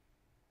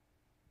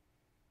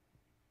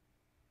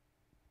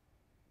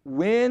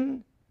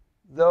 when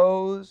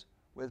those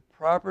with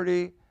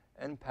property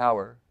and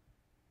power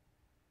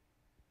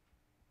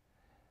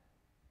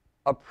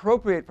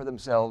appropriate for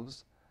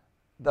themselves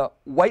the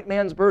white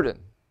man's burden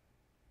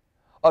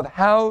of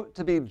how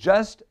to be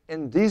just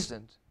and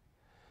decent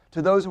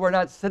to those who are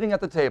not sitting at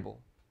the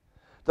table,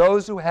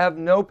 those who have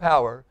no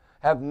power,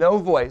 have no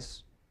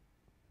voice,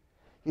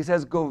 he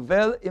says,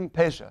 govel im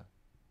pesha.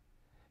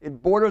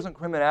 It borders on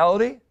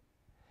criminality.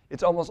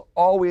 It's almost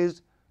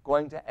always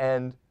going to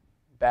end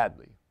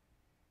badly.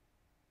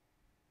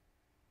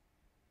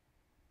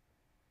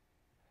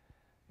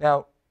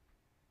 Now,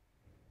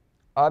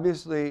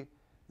 obviously,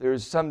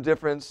 there's some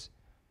difference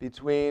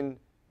between,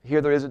 here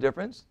there is a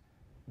difference.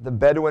 The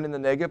Bedouin in the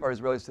Negev are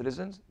Israeli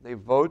citizens. They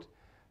vote.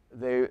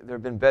 There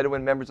have been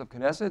Bedouin members of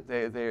Knesset.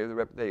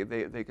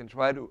 They can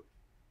try to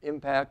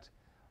impact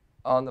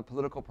on the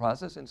political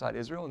process inside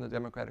Israel and the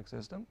democratic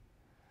system.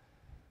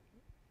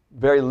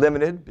 Very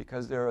limited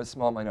because they're a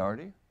small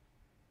minority.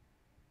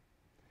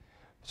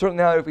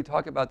 Certainly now if we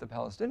talk about the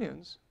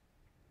Palestinians,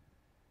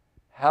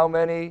 how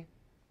many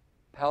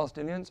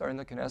Palestinians are in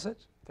the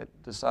Knesset that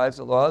decides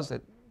the laws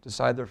that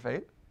decide their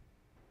fate?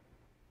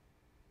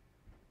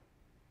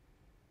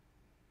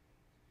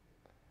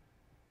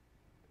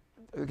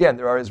 Again,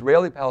 there are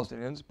Israeli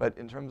Palestinians, but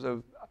in terms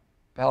of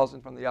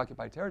Palestine from the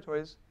occupied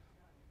territories,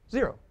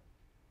 0.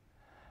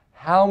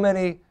 How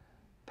many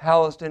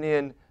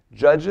Palestinian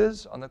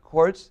judges on the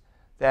courts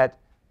that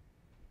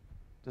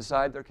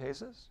decide their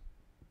cases?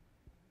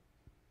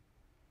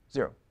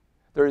 0.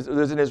 There's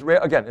an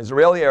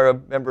Israeli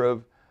Arab member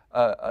of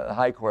a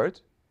high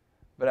court,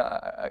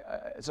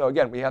 but so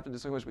again, we have to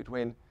distinguish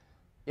between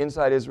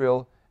inside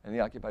Israel and the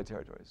occupied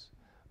territories.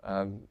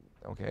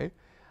 Okay,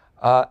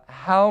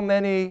 how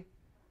many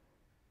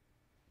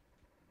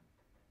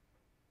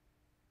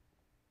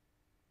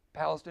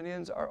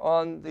Palestinians are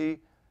on the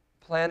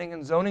planning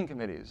and zoning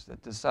committees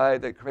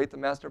that create the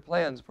master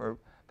plans for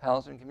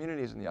Palestinian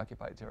communities in the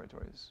occupied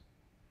territories?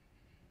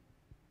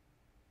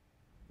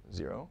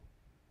 0.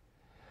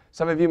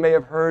 Some of you may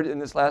have heard in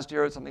this last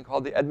year something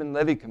called the Edmund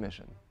Levy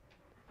Commission.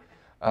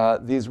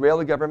 The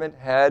Israeli government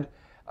had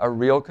a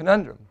real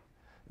conundrum.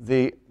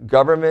 The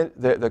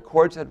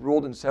courts had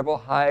ruled in several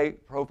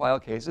high-profile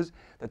cases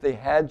that they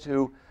had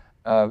to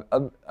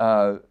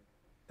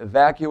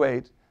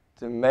evacuate,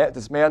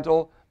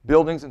 dismantle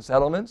buildings and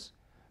settlements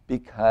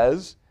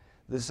because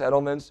the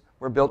settlements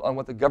were built on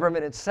what the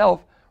government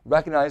itself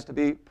recognized to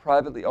be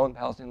privately owned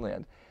Palestinian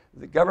land.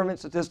 The government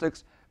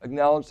statistics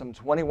acknowledge some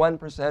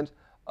 21%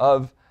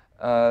 of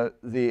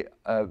the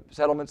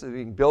settlements that are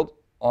being built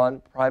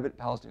on private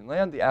Palestinian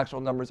land. The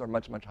actual numbers are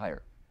much, much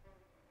higher.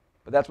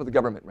 But that's what the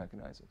government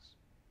recognizes.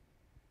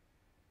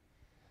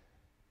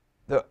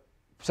 The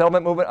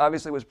settlement movement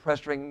obviously was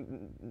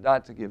pressuring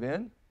not to give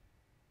in.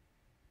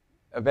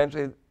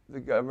 Eventually, the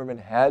government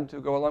had to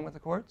go along with the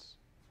courts.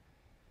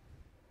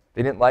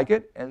 They didn't like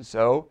it, and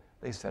so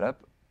they set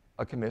up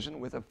a commission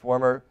with a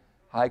former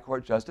High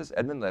Court Justice,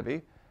 Edmund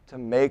Levy, to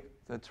make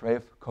the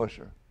treif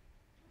kosher.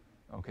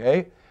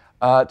 Okay?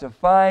 To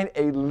find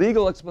a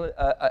legal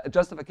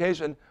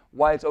justification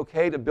why it's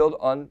okay to build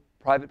on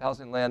private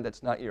Palestinian land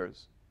that's not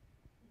yours.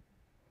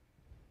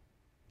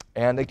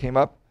 And they came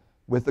up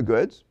with the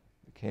goods.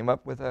 They came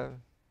up with a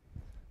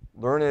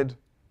learned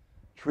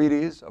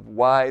treatise of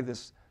why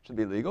this should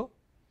be legal.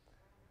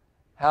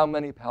 How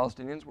many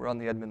Palestinians were on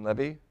the Edmund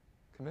Levy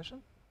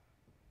Commission?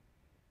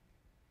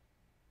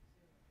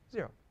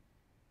 0.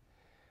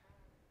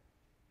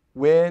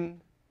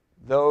 When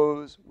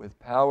those with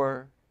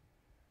power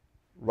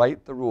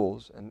write the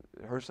rules, and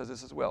Hirsch says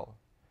this as well,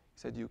 he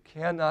said, you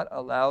cannot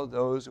allow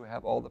those who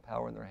have all the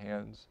power in their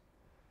hands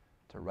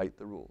to write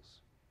the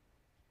rules.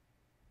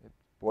 It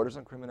borders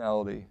on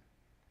criminality.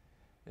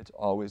 It's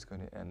always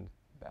going to end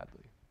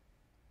badly.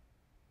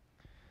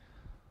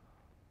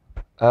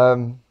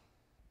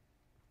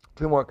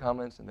 Two more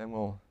comments, and then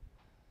we'll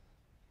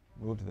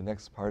move to the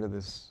next part of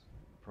this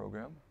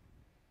program.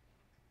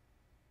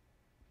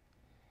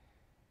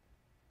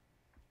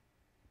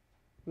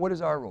 What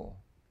is our role?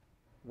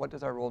 What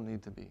does our role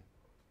need to be?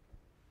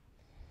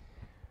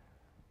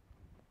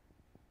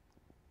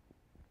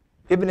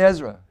 Ibn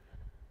Ezra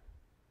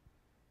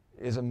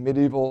is a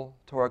medieval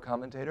Torah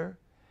commentator,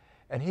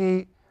 and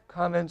he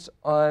comments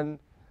on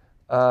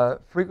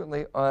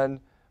frequently on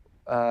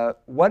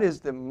what is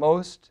the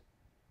most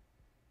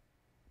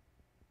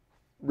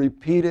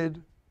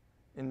repeated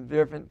in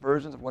different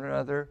versions of one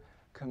another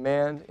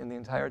command in the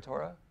entire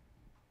Torah?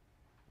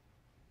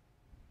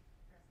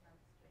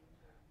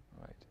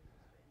 Right.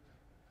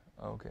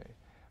 Okay.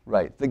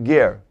 Right. The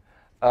ger.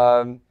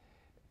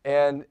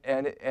 And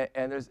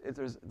there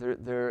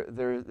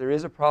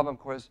is a problem, of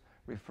course,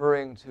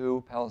 referring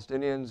to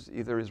Palestinians,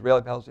 either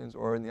Israeli Palestinians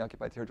or in the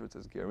occupied territory it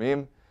says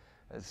gerim,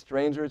 as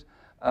strangers.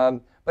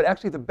 But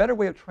actually the better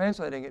way of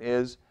translating it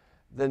is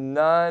the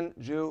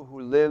non-Jew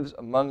who lives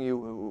among you,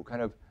 who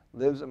kind of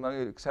lives among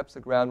you, accepts the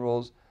ground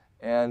rules,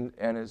 and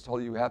is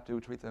told you have to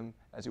treat them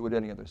as you would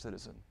any other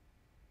citizen.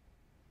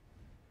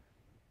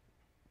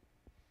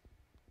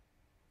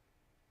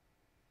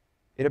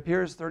 It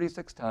appears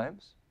 36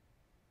 times.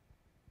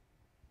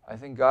 I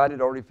think God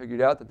had already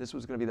figured out that this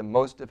was going to be the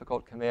most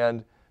difficult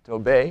command to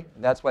obey,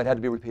 and that's why it had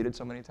to be repeated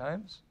so many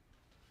times.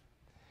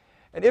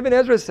 And Ibn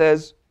Ezra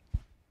says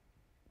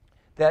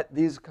that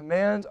these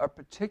commands are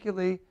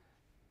particularly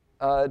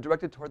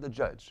directed toward the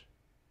judge.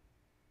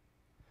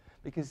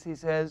 Because he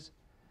says,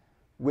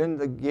 when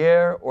the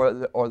ger or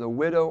the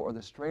widow or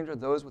the stranger,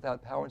 those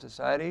without power in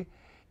society,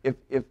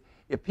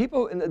 if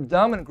people in the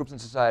dominant groups in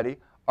society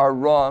are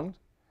wronged,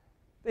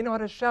 they know how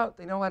to shout,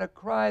 they know how to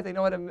cry, they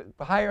know how to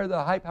hire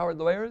the high-powered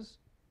lawyers.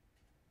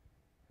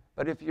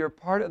 But if you're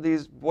part of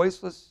these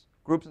voiceless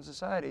groups in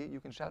society,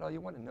 you can shout all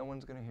you want and no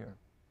one's going to hear.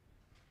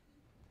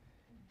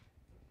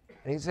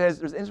 And he says,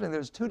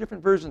 there's two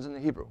different versions in the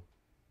Hebrew.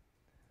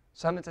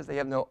 Some it says they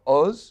have no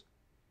oz,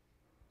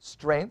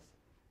 strength,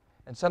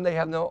 and some they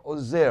have no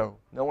ozer,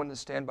 no one to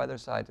stand by their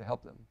side to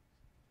help them.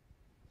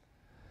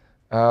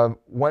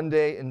 One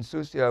day in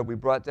Susia, we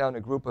brought down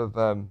a group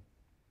of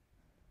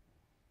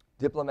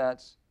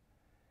diplomats,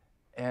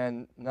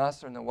 and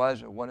Nasser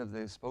Nawaja, one of the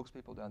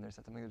spokespeople down there,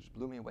 said something that just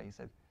blew me away. He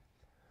said,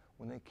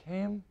 when they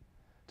came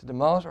to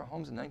demolish our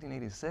homes in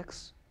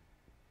 1986,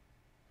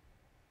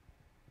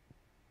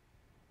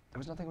 there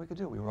was nothing we could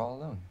do. We were all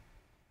alone.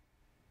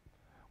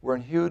 We're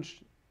in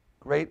huge,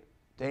 great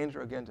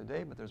danger again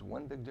today, but there's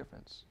one big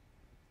difference.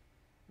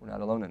 We're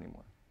not alone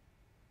anymore.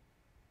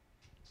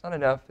 It's not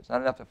enough. It's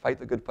not enough to fight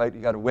the good fight.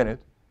 You've got to win it.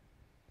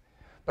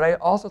 But I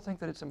also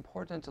think that it's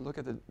important to look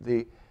at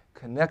the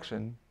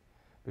connection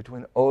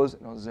between oz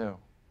and ozer.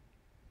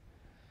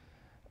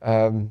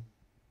 And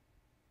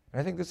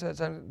I think this has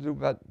something to do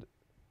about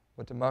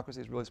what democracy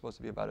is really supposed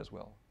to be about as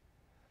well.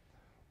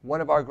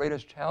 One of our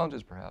greatest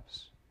challenges,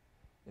 perhaps,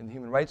 in the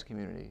human rights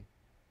community,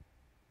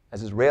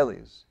 as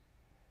Israelis,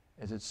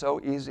 is it's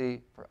so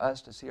easy for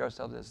us to see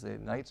ourselves as the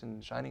knights in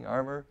shining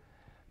armor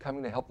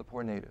coming to help the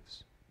poor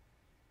natives.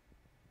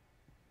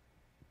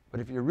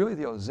 But if you're really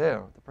the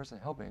ozer, the person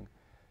helping,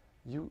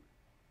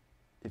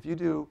 if you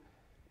do,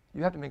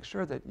 you have to make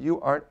sure that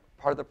you aren't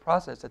part of the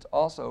process that's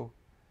also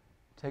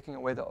taking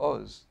away the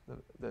oz,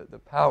 the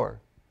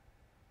power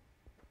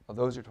of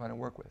those you're trying to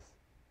work with.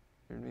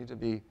 You need to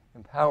be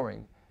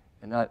empowering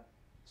and not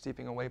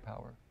steeping away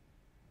power,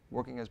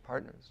 working as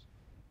partners.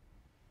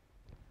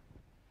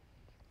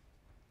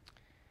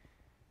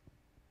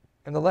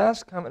 And the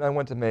last comment I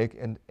want to make,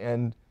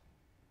 and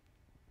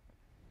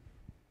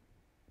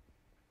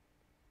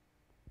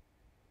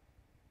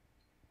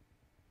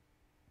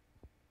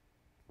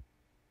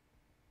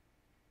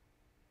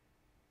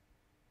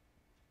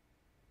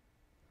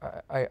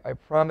I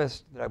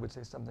promised that I would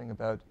say something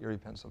about Erie,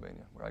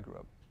 Pennsylvania, where I grew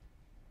up.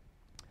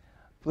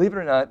 Believe it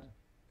or not,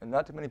 and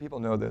not too many people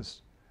know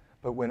this,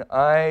 but when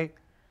I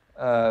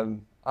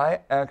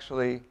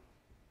actually,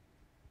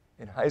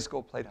 in high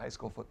school, played high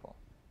school football.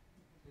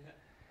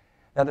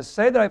 Now, to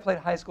say that I played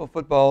high school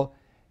football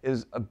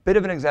is a bit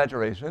of an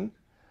exaggeration.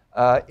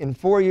 In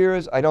 4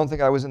 years, I don't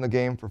think I was in the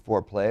game for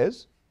 4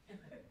 plays.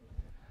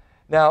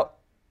 Now,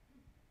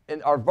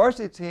 our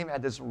varsity team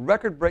had this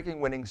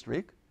record-breaking winning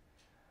streak.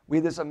 We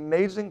had this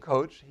amazing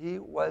coach. He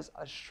was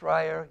a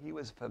Schreier. He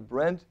was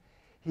vibrant.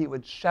 He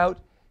would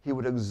shout. He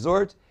would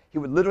exhort. He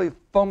would literally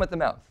foam at the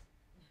mouth.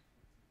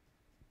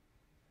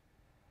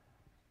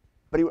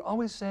 But he would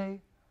always say,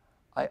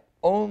 I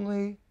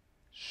only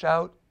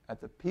shout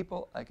at the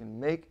people I can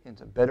make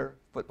into better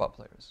football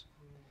players.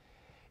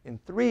 In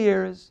 3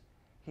 years,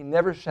 he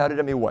never shouted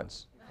at me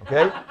once,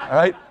 okay? All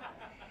right?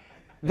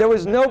 There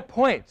was no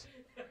point.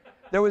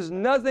 There was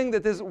nothing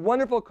that this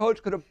wonderful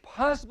coach could have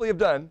possibly have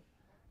done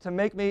to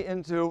make me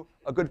into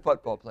a good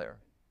football player.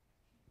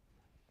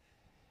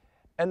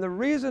 And the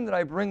reason that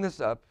I bring this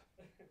up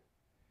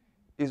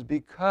is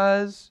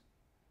because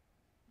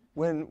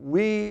when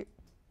we,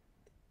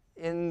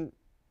 in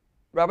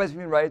Rabbis of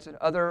Human Rights and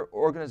other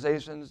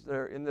organizations that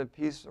are in the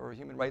peace or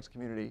human rights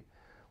community,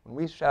 when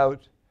we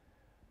shout,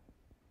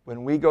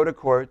 when we go to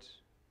court,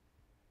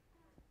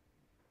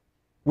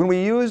 when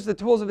we use the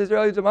tools of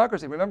Israeli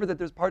democracy, remember that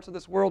there's parts of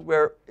this world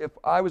where if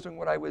I was doing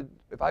what I would,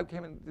 if I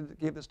came and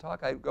gave this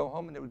talk, I'd go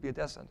home and it would be a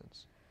death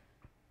sentence.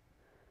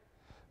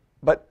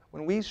 But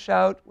when we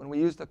shout, when we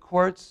use the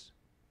courts,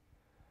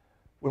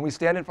 when we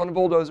stand in front of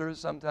bulldozers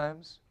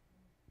sometimes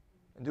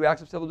and do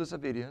acts of civil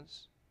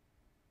disobedience,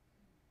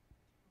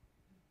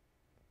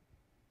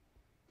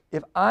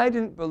 if I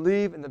didn't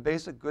believe in the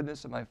basic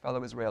goodness of my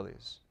fellow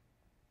Israelis,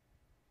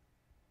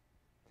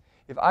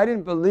 if I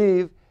didn't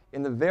believe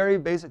in the very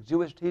basic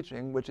Jewish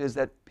teaching, which is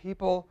that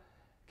people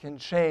can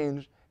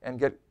change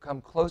and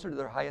come closer to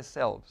their highest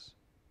selves.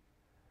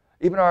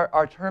 Even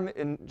our term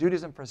in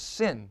Judaism for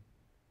sin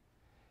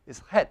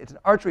is het. It's an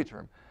archery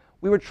term.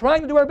 We were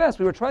trying to do our best.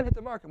 We were trying to hit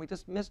the mark, and we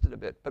just missed it a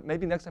bit. But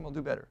maybe next time we'll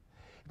do better.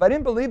 If I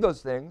didn't believe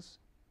those things,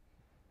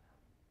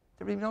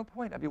 there would be no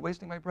point. I'd be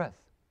wasting my breath.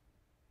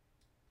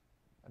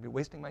 I'd be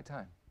wasting my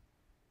time.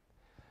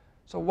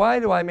 So why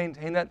do I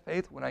maintain that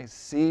faith when I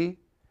see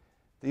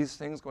these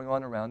things going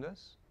on around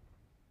us?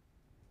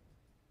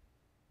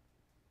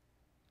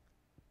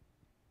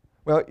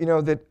 Well, you know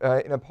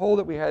that in a poll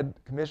that we had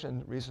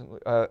commissioned recently,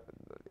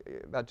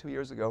 about 2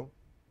 years ago,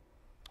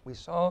 we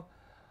saw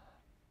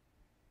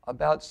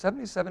about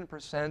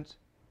 77%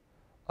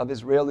 of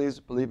Israelis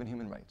believe in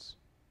human rights.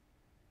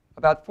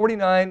 About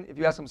 49% if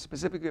you ask them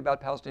specifically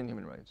about Palestinian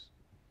human rights.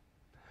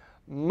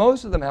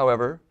 Most of them,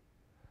 however,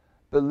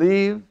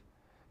 believe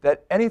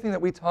that anything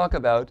that we talk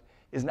about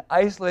is an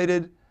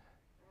isolated,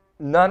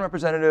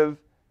 non-representative,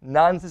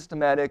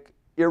 non-systematic,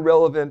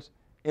 irrelevant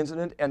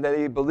incident, and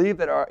they believe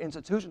that our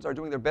institutions are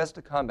doing their best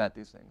to combat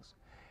these things.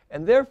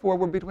 And therefore,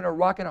 we're between a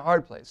rock and a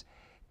hard place.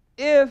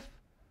 If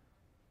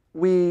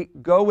we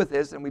go with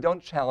this and we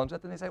don't challenge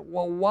it, then they say,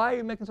 well, why are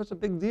you making such a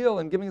big deal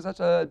and giving such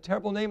a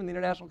terrible name in the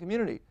international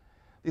community?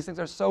 These things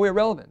are so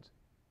irrelevant.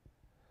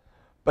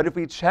 But if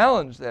we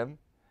challenge them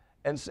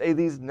and say,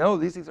 no,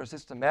 these things are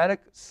systematic,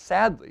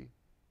 sadly,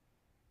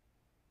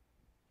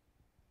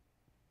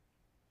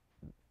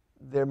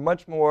 they're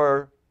much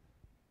more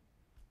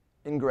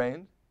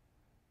ingrained,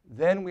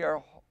 then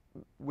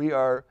we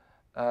are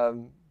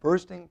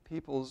bursting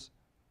people's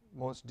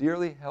most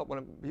dearly held, one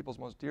of people's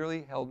most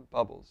dearly held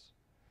bubbles,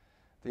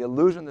 the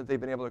illusion that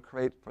they've been able to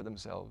create for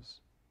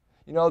themselves.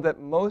 You know that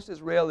most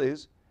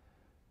Israelis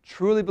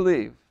truly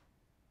believe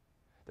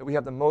that we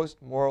have the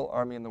most moral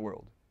army in the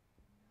world.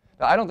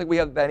 Now, I don't think we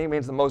have by any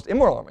means the most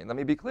immoral army, let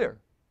me be clear.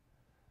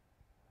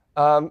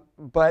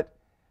 But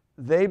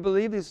they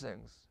believe these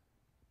things.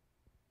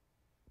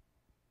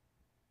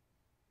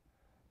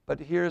 But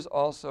here's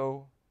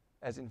also,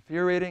 as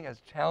infuriating,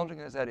 as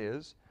challenging as that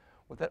is,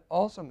 what that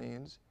also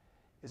means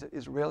is that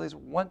Israelis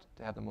want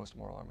to have the most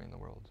moral army in the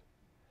world.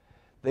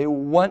 They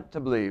want to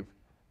believe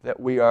that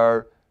we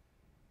are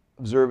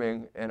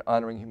observing and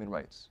honoring human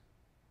rights.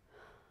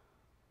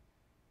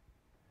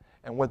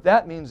 And what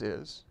that means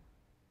is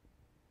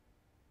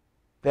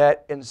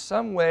that in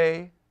some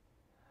way,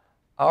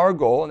 our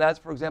goal, and that's,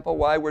 for example,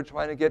 why we're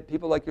trying to get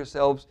people like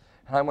yourselves,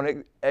 and I want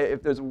to,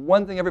 if there's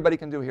one thing everybody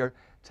can do here,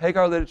 take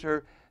our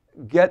literature,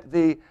 get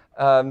the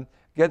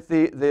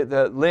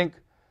link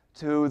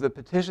to the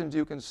petitions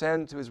you can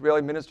send to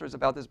Israeli ministers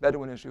about this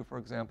Bedouin issue, for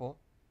example.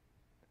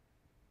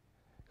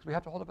 Because we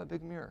have to hold up a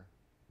big mirror.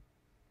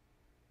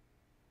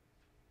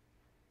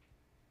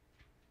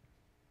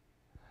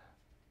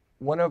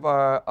 One of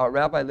our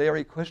Rabbi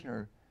Larry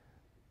Kushner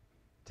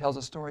tells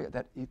a story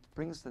that he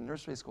brings the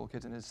nursery school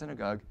kids in his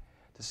synagogue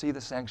to see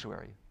the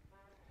sanctuary.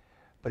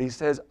 But he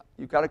says,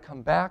 you've got to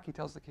come back, he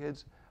tells the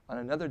kids, on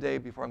another day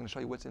before I'm going to show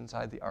you what's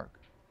inside the ark.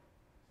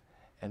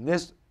 And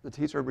this, the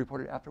teacher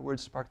reported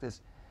afterwards, sparked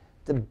this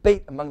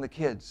debate among the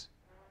kids.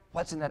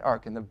 What's in that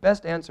ark? And the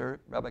best answer,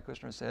 Rabbi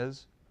Kushner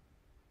says,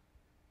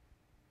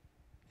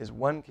 is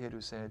one kid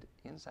who said,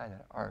 inside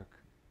that ark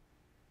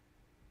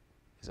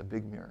is a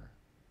big mirror.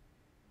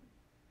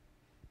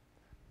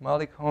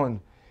 Molly Cohen,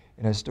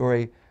 in her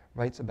story,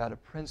 writes about a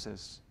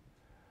princess,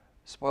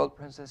 spoiled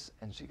princess,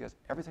 and she gets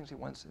everything she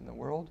wants in the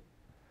world,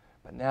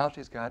 but now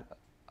she's got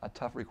a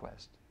tough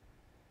request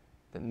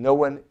that no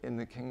one in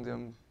the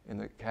kingdom, in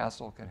the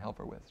castle, can help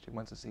her with. She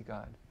wants to see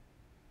God.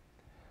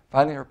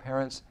 Finally, her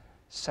parents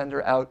send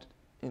her out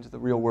into the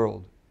real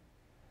world.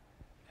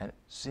 And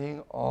seeing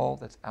all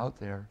that's out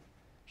there,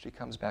 she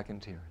comes back in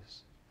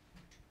tears.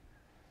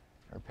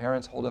 Her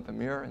parents hold up a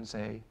mirror and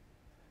say,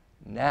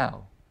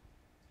 now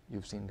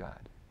you've seen God.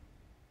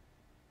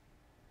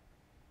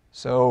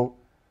 So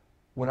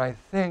when I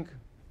think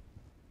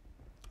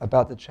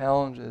about the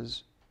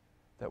challenges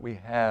that we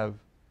have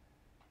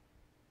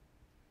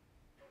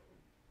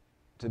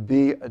to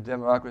be a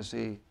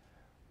democracy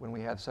when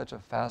we have such a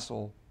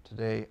facile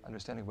today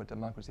understanding of what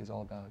democracy is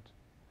all about,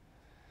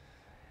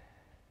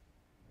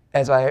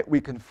 as we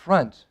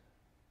confront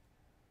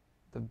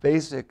the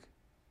basic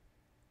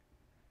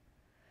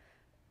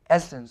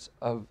essence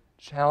of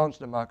challenged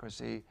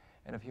democracy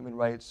and of human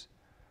rights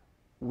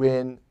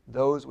when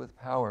those with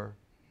power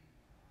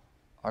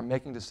are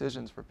making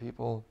decisions for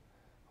people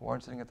who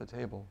aren't sitting at the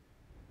table.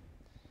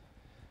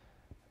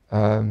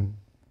 And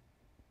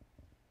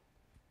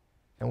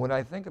when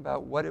I think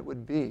about what it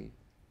would be,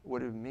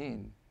 what it would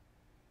mean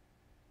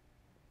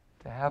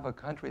to have a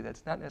country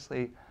that's not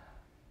necessarily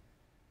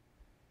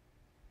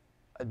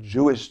a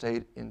Jewish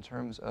state in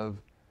terms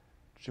of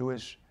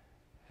Jewish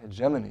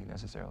hegemony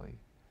necessarily,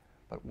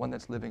 but one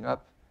that's living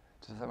up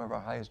to some of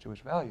our highest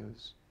Jewish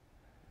values,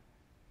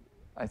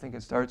 I think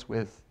it starts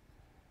with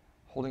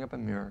holding up a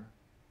mirror,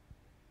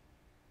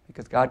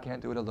 because God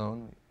can't do it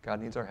alone.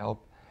 God needs our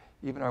help.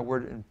 Even our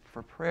word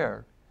for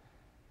prayer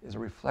is a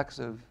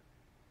reflexive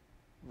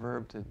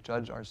verb to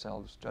judge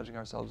ourselves, judging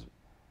ourselves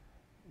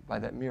by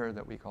that mirror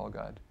that we call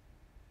God.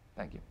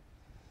 Thank you.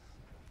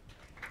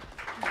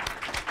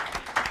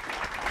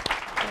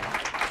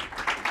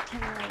 Can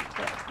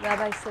the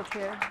rabbi sit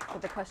here for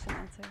the question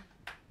answer?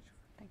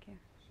 Thank you.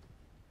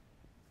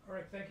 All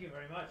right, thank you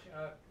very much.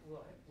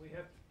 We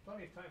have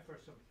plenty of time for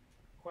some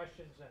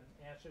questions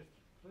and answers.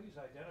 Please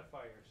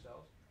identify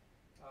yourselves.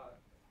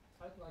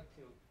 I'd like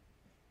to,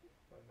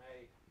 if I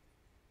may,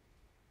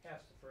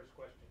 ask the first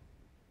question.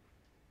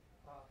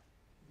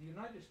 The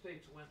United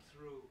States went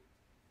through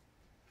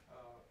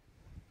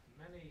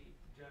many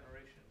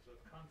generations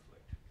of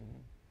conflict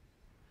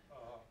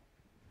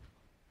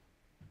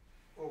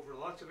over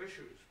lots of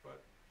issues,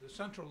 but the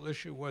central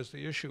issue was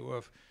the issue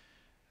of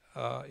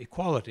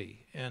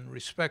equality and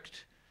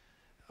respect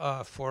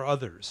for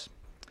others.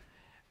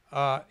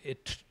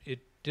 It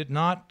did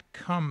not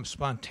come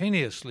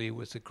spontaneously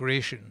with the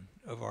creation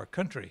of our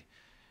country.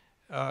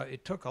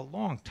 It took a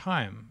long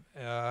time.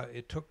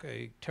 It took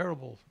a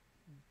terrible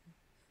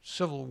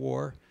civil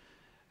war.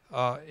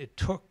 It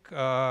took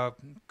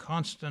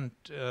constant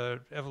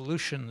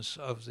evolutions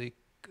of the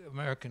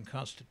American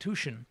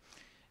Constitution,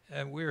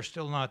 and we're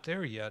still not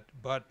there yet.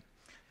 But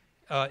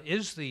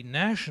is the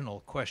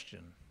national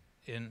question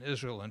in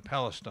Israel and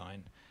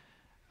Palestine,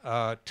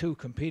 two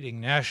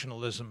competing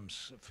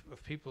nationalisms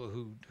of people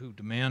who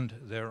demand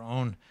their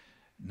own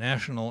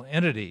national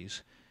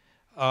entities,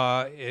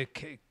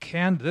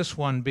 can this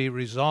one be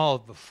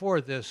resolved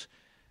before this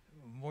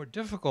more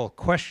difficult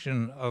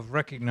question of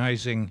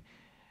recognizing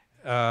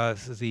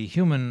the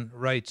human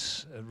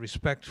rights,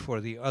 respect for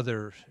the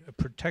other,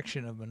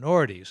 protection of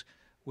minorities,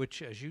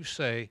 which, as you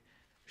say,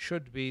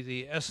 should be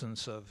the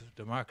essence of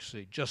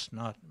democracy, just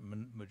not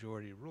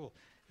majority rule?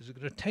 Is it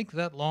going to take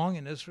that long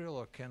in Israel,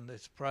 or can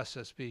this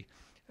process be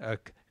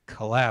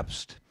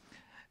collapsed?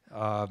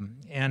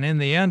 And in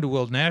the end,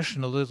 will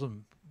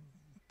nationalism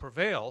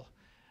prevail,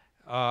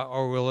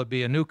 or will it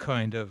be a new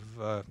kind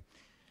of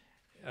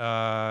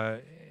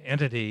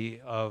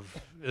entity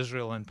of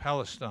Israel and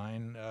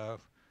Palestine,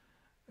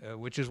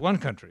 which is one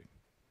country?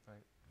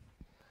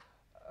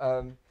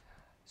 Right.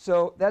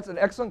 So that's an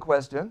excellent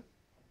question.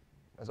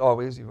 As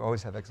always, you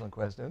always have excellent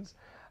questions.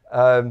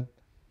 And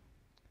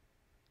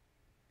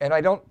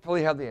I don't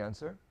fully have the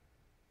answer.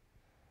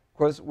 Of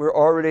course, we're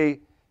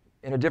already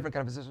in a different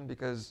kind of position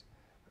because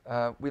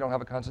we don't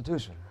have a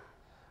constitution.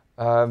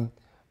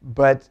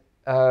 But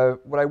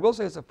what I will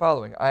say is the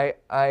following.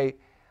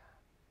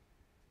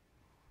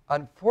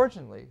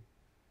 Unfortunately,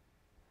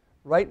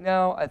 right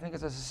now, I think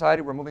as a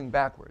society, we're moving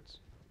backwards.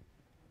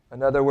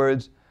 In other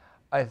words,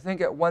 I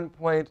think at one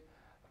point,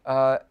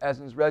 as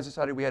an Israeli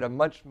society,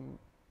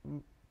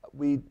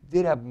 we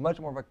did have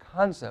much more of a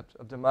concept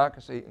of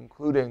democracy,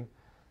 including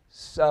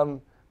some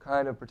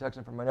kind of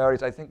protection for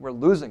minorities. I think we're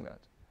losing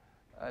that,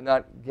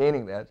 not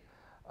gaining that.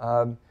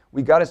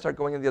 We got to start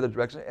going in the other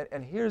direction.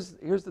 And here's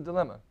the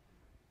dilemma.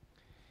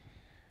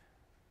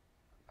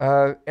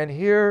 And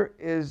here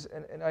is,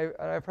 and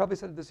I've probably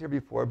said this here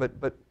before,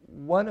 but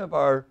one of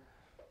our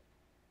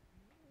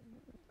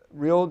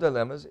real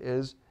dilemmas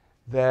is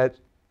that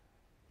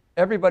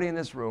everybody in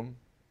this room,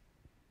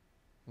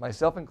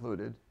 myself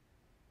included,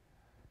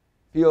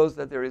 feels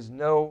that there is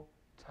no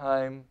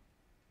time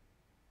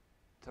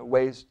to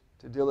waste,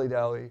 to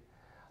dilly-dally.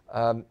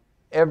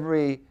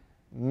 Every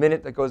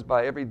minute that goes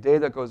by, every day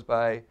that goes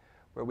by,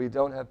 where we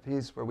don't have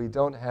peace, where we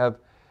don't have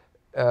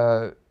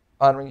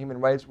honoring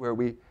human rights, where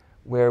we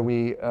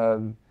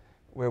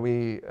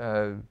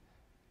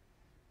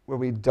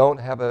don't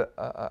have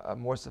a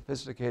more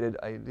sophisticated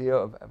idea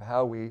of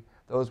how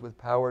those with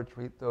power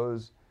treat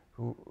those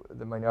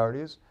the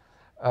minorities,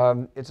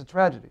 it's a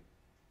tragedy.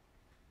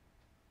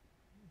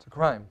 It's a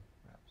crime,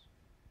 perhaps.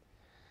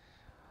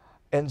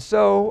 And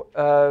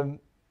so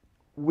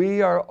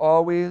we are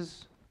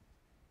always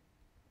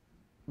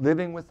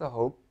living with the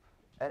hope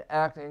and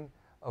acting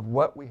of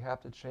what we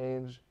have to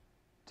change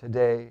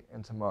today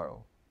and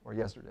tomorrow or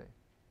yesterday.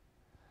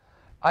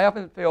 I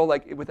often feel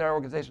like within our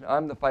organization,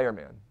 I'm the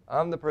fireman.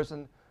 I'm the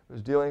person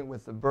who's dealing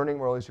with the burning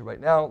moral issue right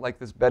now, like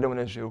this Bedouin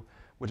issue,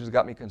 which has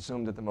got me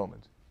consumed at the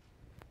moment.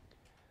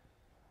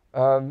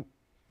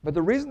 But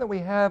the reason that we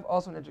have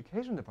also an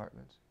education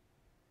department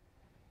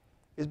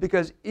is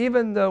because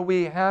even though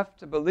we have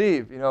to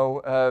believe,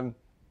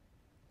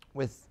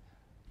 with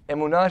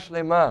emunah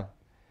shlema,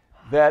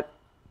 that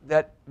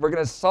we're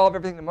going to solve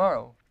everything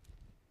tomorrow,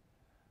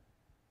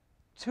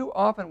 too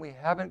often we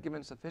haven't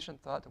given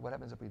sufficient thought to what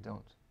happens if we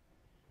don't.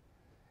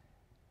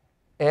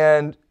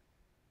 And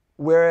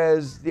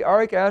whereas the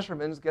Arik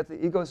Aschermans get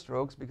the ego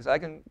strokes because I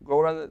can go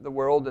around the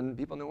world and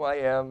people know who I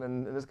am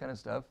and this kind of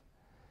stuff,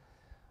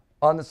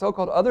 on the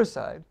so-called other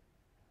side,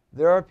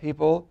 there are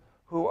people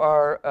who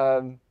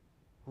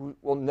who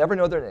will never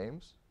know their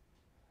names,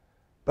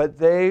 but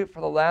they, for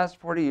the last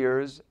 40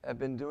 years, have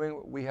been doing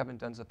what we haven't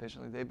done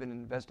sufficiently. They've been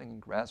investing in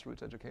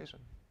grassroots education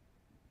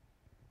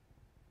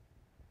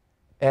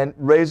and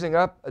raising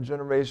up a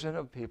generation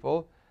of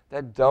people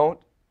that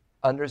don't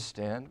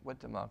understand what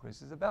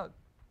democracy is about,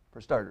 for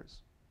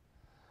starters.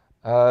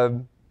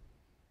 And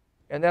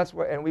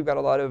we've got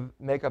a lot of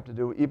makeup to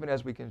do, even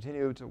as we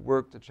continue to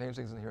work to change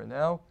things in the here and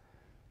now.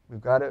 We've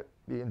got to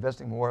be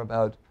investing more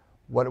about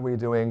what are we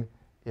doing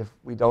if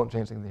we don't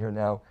change things in the here and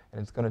now,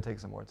 and it's going to take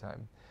some more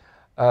time.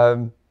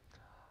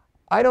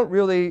 I don't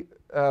really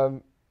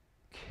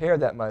care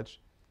that much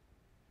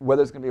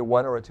whether it's going to be a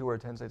 1 or a 2 or a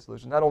 10-state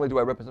solution. Not only do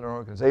I represent an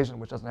organization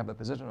which doesn't have a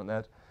position on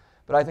that,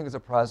 but I think it's a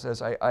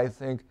process. I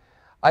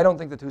don't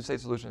think the 2-state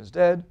solution is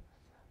dead.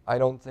 I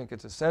don't think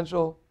it's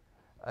essential.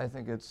 I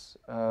think it's,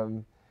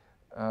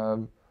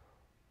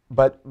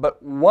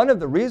 but one of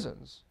the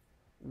reasons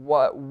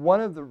that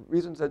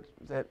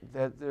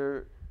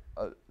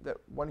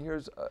one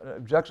hears an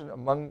objection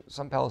among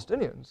some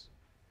Palestinians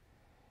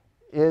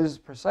is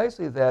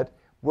precisely that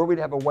were we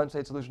to have a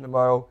 1-state solution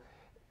tomorrow,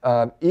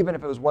 even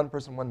if it was one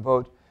person, one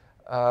vote,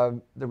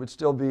 there would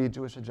still be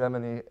Jewish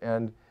hegemony,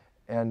 and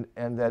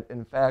that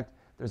in fact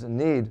there's a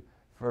need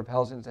for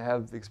Palestinians to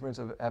have the experience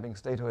of having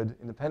statehood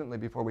independently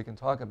before we can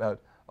talk about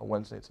a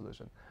 1-state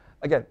solution.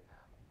 Again,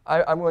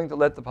 I'm willing to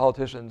let the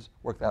politicians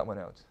work that one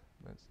out.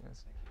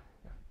 Yes.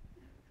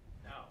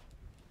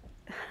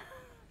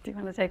 Do you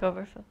want to take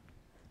over, Phil?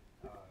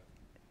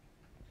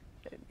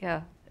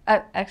 Yeah.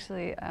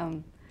 Actually,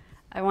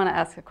 I want to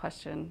ask a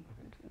question,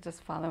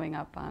 just following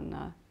up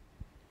on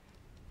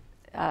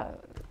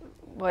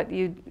what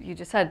you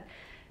just said.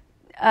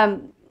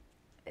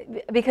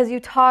 Because you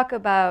talk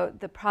about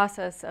the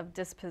process of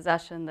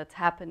dispossession that's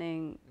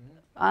happening,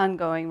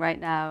 ongoing right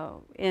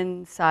now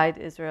inside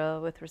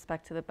Israel with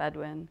respect to the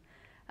Bedouin,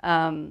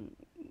 and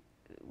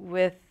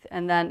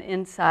then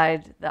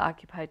inside the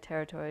occupied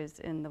territories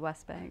in the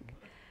West Bank.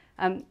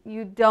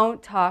 You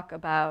don't talk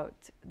about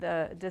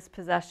the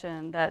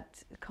dispossession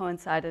that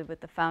coincided with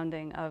the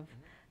founding of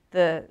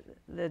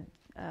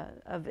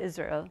of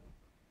Israel,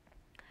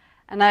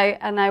 and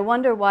I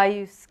wonder why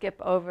you skip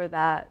over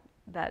that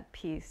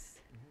piece.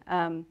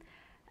 And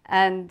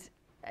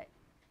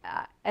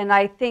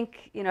I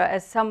think,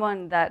 as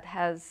someone that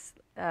has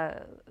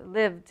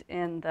lived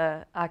in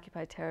the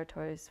occupied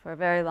territories for a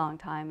very long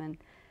time and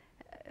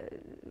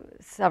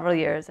several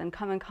years, and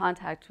come in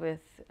contact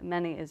with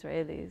many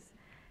Israelis,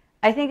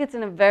 I think it's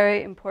a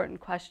very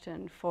important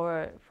question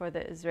for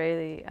the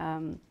Israeli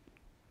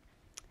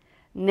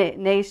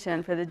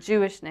nation, for the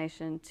Jewish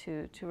nation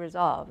to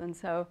resolve. And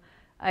so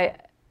I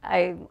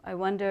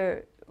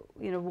wonder,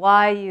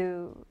 why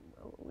you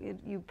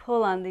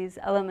pull on these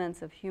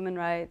elements of human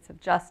rights, of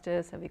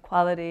justice, of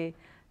equality,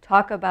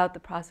 talk about the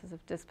process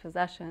of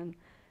dispossession,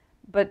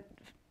 but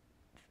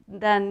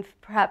then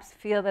perhaps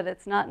feel that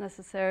it's not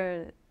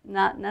necessary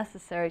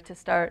to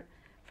start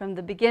from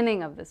the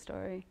beginning of the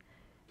story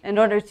in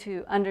order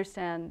to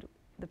understand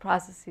the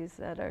processes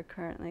that are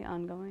currently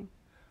ongoing.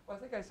 Well, I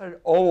think I started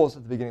almost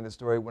at the beginning of the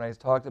story when I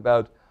talked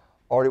about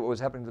already what was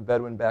happening to the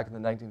Bedouin back in the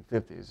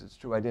 1950s. It's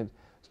true I didn't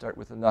start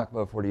with the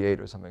Nakba of 48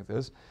 or something like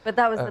this. But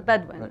that was the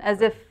Bedouin, right,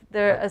 as if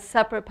they're a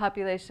separate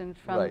population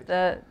from right.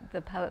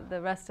 the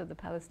rest of the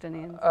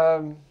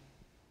Palestinians.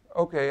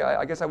 Okay,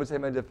 I guess I would say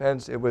in my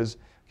defense it was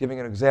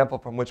giving an example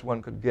from which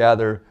one could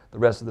gather the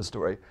rest of the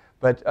story.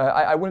 But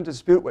I wouldn't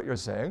dispute what you're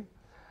saying.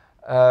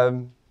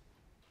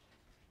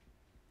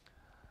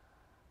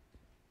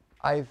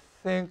 I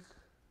think...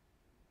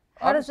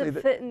 How does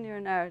it fit in your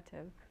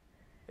narrative?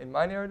 In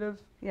my narrative,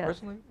 yes.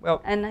 Personally?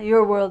 Well, and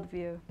your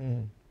worldview.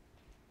 Mm.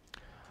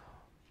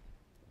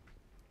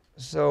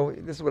 So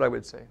this is what I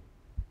would say.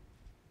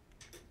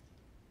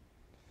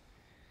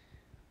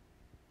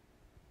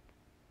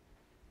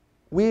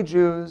 We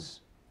Jews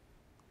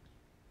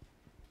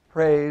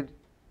prayed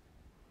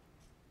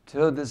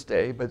to this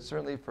day, but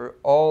certainly for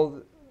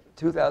all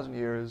 2,000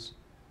 years,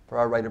 for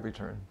our right of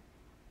return.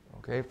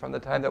 Okay, from the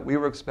time that we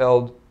were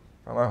expelled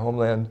from our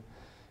homeland,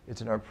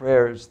 it's in our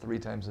prayers 3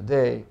 times a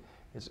day.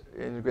 It's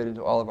integrated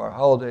into all of our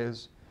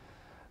holidays.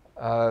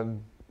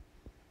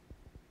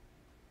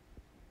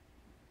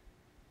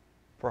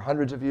 For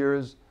hundreds of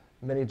years,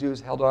 many Jews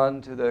held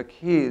on to the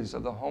keys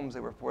of the homes they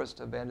were forced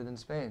to abandon in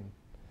Spain.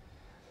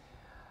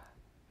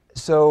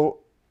 So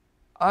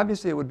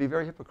obviously it would be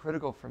very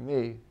hypocritical for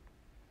me,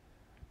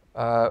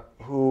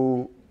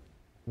 who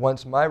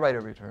wants my right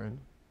of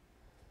return,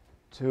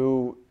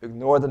 to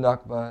ignore the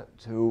Nakba,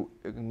 to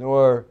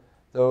ignore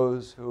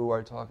those who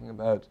are talking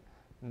about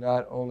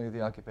not only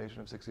the occupation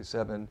of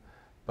 67,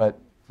 but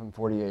from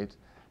 48 and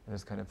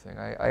this kind of thing.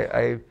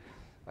 I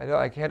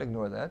can't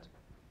ignore that.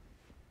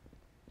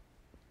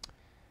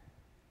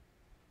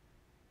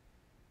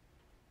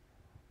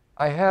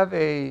 I have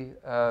a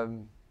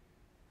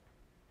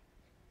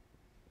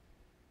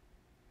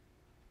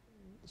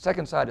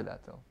second side to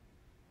that, though,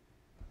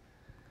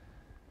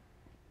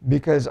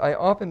 because I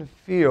often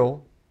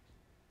feel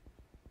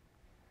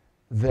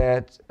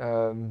that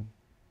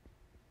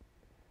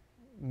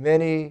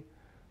many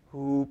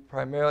who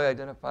primarily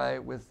identify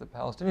with the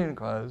Palestinian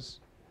cause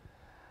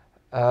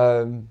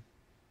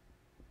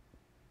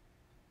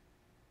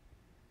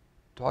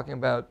talking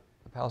about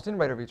the Palestinian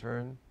right of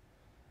return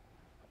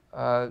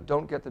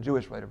don't get the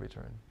Jewish right of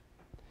return.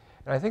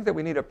 And I think that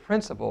we need a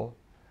principle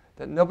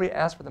that nobody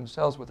asks for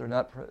themselves what they're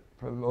not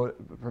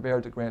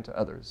prepared to grant to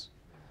others.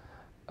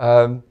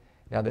 Now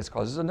this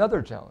causes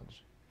another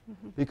challenge,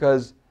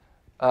 because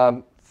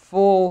well,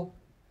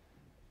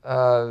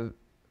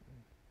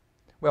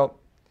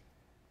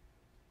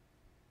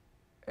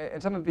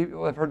 and some of the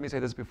people have heard me say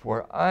this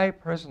before, I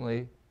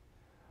personally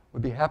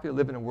would be happy to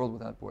live in a world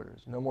without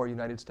borders. No more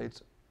United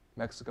States,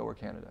 Mexico, or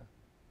Canada.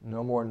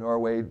 No more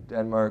Norway,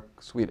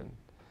 Denmark, Sweden.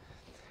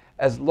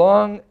 As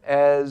long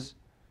as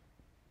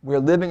we're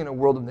living in a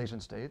world of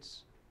nation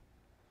states,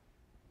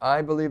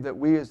 I believe that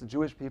we as the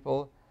Jewish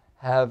people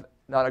have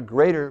not a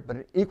greater but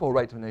an equal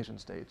right to a nation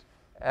state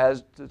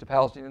as to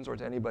Palestinians or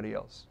to anybody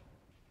else.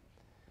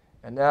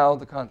 And now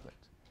the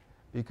conflict,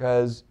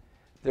 because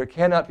there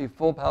cannot be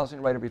full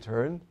Palestinian right of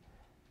return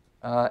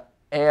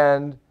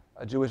and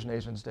a Jewish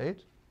nation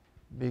state,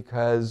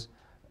 because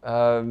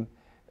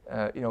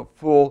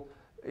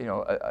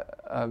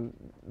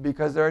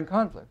because they're in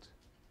conflict.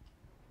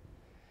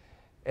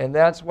 And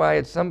that's why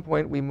at some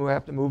point we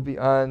have to move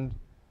beyond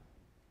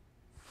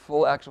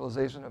full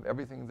actualization of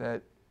everything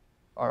that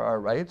are our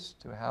rights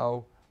to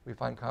how we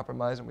find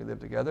compromise and we live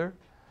together.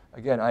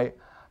 Again, I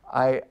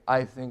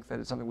think that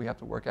it's something we have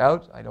to work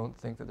out. I don't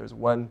think that there's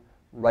one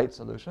right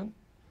solution.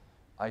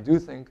 I do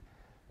think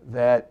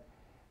that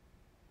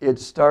it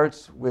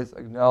starts with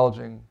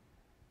acknowledging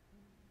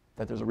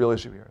that there's a real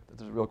issue here, that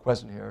there's a real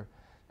question here.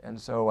 And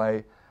so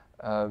I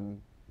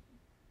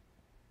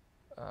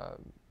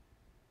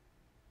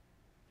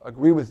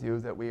agree with you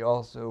that we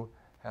also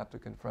have to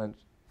confront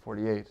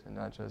 48 and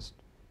not just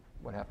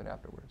what happened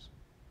afterwards.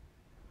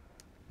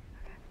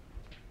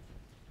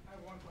 I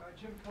have one.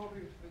 Jim Kobe,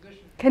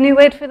 physician. Can you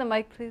wait for the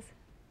mic, please?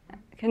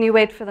 Can you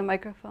wait for the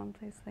microphone,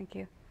 please? Thank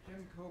you.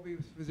 Jim Kobe,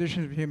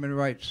 Physicians of Human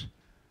Rights.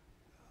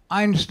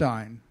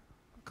 Einstein,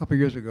 a couple of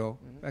years ago,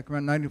 back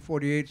around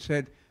 1948,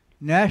 said,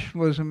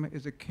 nationalism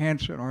is a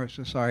cancer in our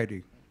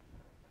society.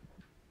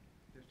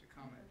 Just a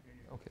comment.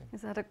 Okay.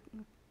 Is that a...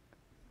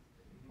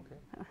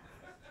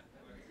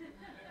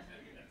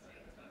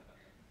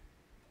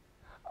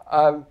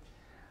 Okay.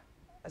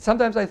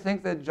 Sometimes I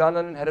think that John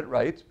Lennon had it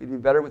right. We'd be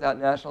better without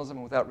nationalism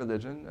and without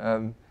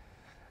religion.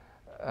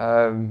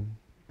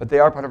 But they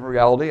are part of a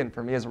reality, and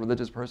for me as a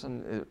religious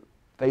person,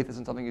 faith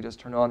isn't something you just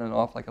turn on and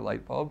off like a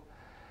light bulb.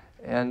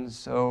 And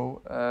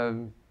so,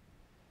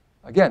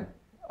 again,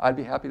 I'd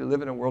be happy to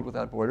live in a world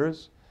without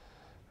borders.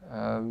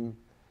 The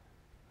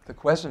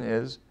question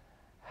is,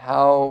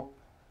 how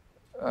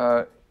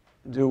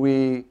do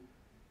we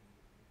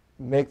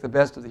make the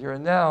best of the here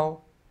and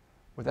now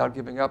without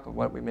giving up on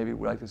what we maybe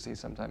would like to see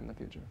sometime in the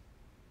future?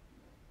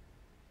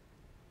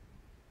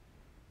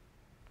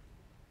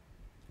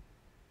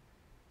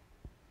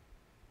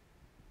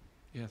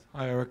 Yes.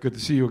 Hi, Eric. Good to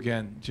see you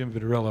again. Jim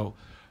Vitarello.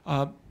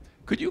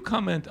 Could you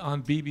comment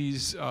on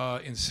Bibi's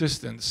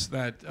insistence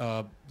that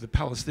the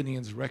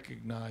Palestinians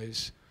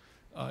recognize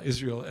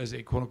Israel as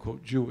a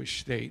quote-unquote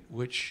Jewish state,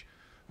 which,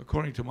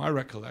 according to my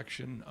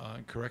recollection,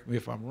 and correct me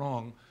if I'm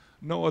wrong,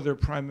 no other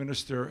prime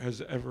minister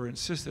has ever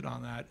insisted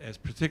on that, as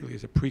particularly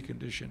as a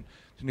precondition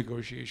to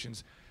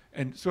negotiations.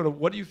 And sort of,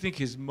 what do you think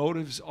his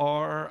motives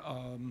are?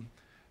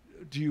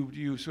 Do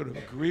you sort of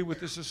agree with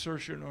this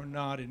assertion or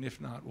not? And if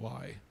not,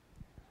 why?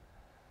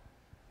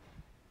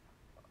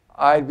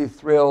 I'd be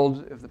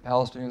thrilled if the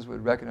Palestinians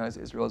would recognize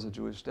Israel as a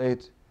Jewish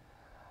state.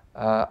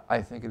 I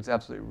think it's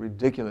absolutely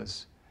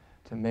ridiculous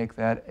to make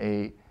that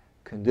a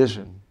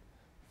condition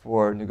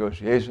for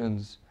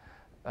negotiations,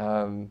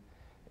 and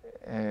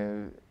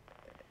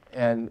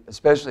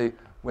especially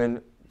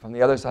when, from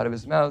the other side of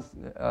his mouth,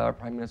 our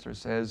Prime Minister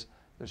says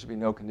there should be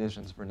no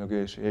conditions for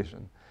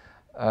negotiation.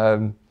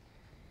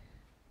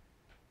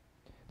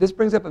 This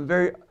brings up a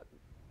very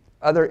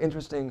other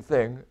interesting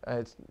thing.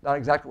 It's not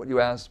exactly what you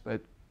asked,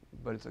 but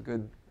it's a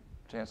good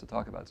chance to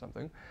talk about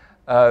something.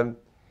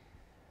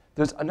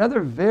 There's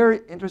another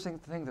very interesting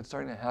thing that's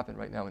starting to happen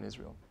right now in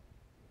Israel.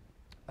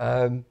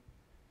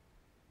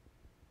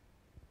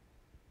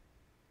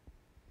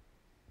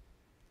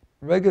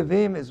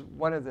 Regavim is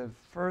one of the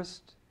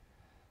first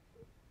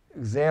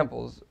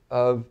examples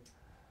of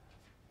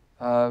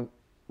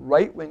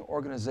right-wing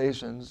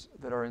organizations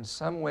that are in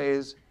some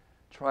ways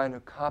trying to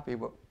copy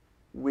what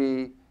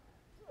we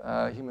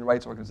human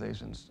rights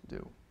organizations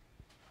do,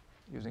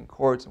 using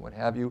courts and what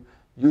have you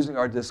using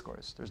our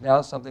discourse. There's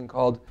now something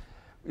called,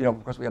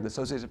 of course we have the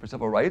Association for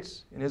Civil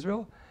Rights in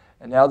Israel,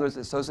 and now there's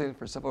the Association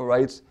for Civil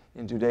Rights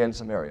in Judea and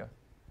Samaria.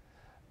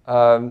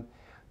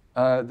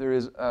 There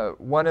is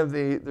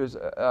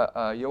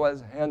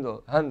Yoaz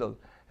Handel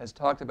has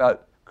talked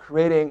about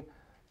creating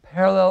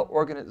parallel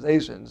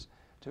organizations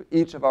to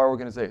each of our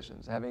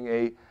organizations, having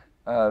a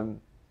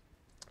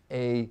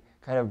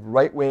kind of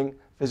right-wing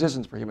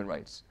physicians for human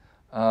rights,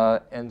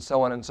 and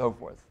so on and so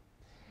forth.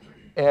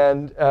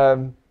 And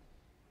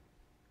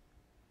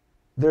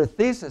their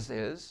thesis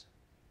is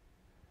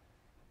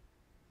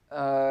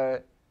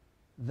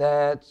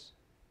that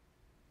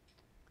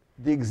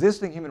the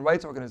existing human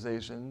rights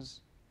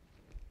organizations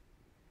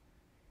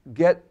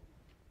get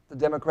the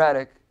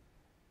democratic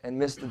and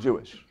miss the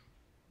Jewish.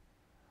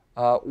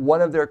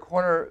 One of their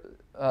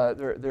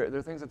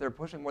their things that they're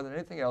pushing more than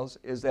anything else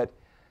is that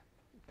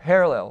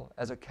parallel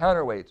as a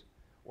counterweight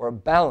or a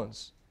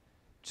balance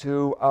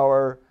to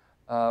our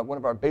one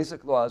of our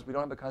basic laws. We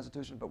don't have a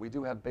constitution, but we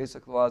do have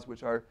basic laws,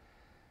 which are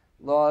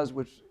laws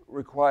which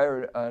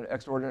require an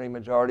extraordinary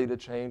majority to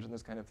change and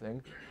this kind of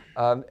thing.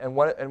 And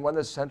one of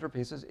the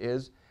centerpieces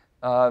is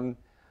the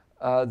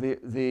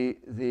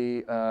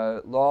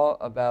law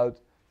about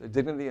the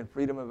dignity and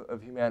freedom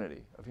of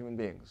humanity, of human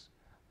beings,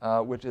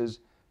 which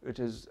is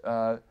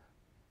kind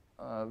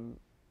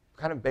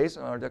of based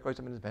on our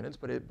Declaration of Independence,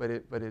 but it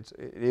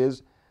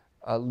is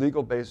a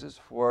legal basis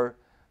for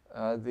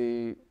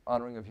the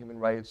honoring of human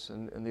rights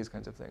and these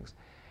kinds of things.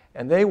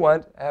 And they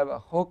want to have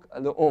a chok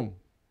al'um,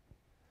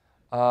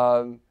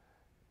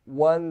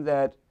 one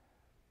that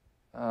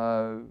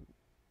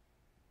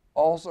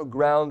also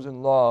grounds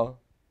in law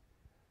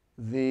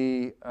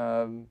the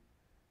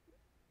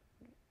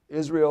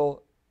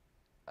Israel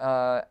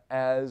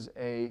as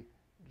a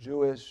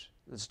Jewish,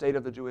 the state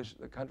of the Jewish,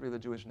 the country of the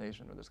Jewish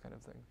nation, or this kind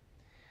of thing.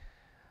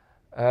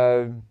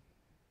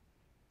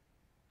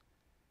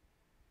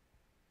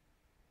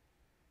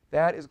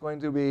 That is going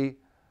to be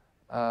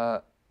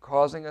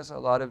causing us a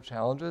lot of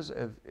challenges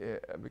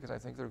because I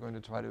think they're going to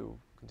try to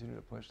continue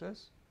to push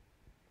this.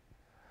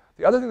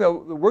 The other thing that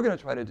we're going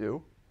to try to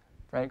do,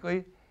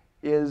 frankly,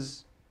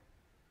 is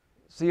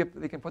see if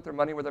they can put their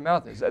money where their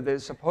mouth is.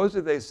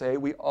 Supposedly they say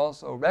we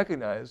also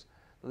recognize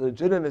the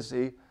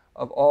legitimacy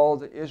of all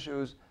the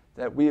issues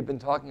that we have been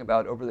talking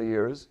about over the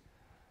years.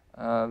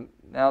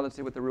 Now let's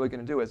see what they're really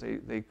going to do as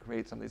they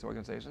create some of these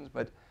organizations.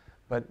 But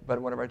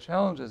one of our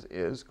challenges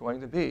is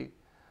going to be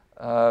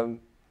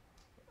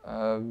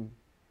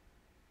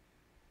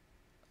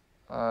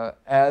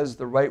as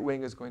the right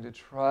wing is going to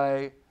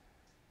try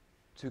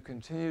to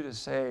continue to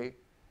say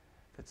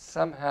that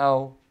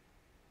somehow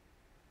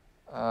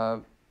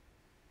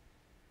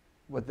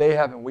what they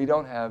have and we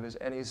don't have is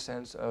any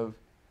sense of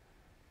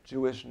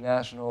Jewish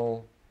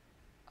national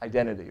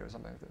identity or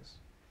something like this.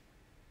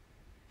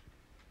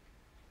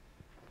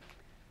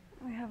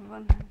 We have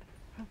one hand.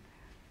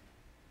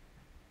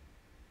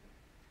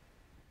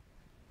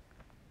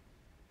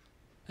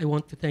 I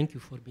want to thank you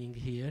for being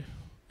here,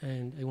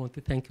 and I want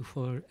to thank you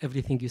for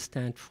everything you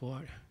stand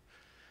for.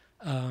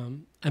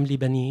 I'm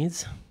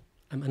Lebanese,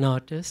 I'm an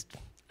artist,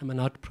 I'm an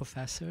art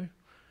professor,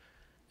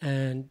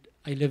 and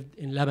I lived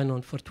in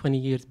Lebanon for 20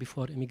 years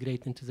before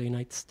immigrating to the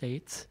United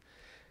States.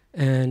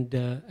 And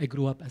I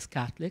grew up as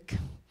Catholic.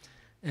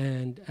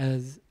 And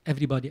as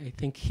everybody, I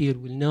think, here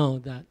will know,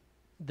 that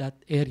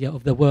area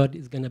of the world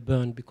is going to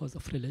burn because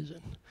of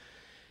religion.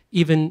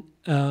 Even,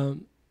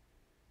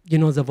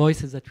 the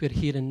voices that we're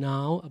hearing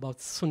now about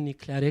Sunni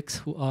clerics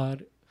who are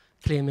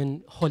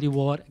claiming holy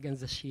war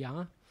against the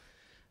Shia.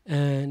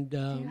 And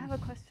do you have a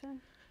question?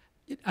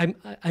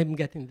 I'm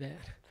getting there.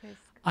 Please.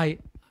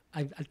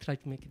 I'll try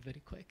to make it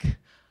very quick.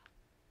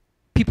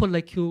 People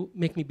like you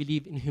make me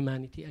believe in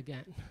humanity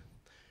again.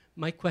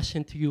 My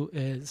question to you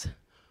is,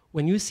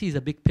 when you see the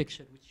big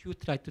picture, which you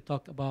try to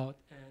talk about,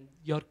 and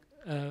your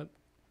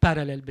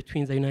parallel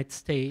between the United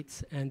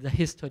States and the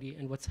history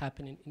and what's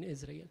happening in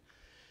Israel,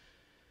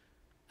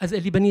 as a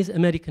Lebanese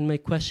American, my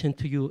question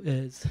to you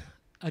is,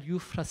 are you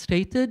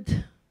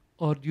frustrated,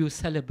 or do you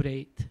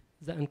celebrate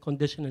the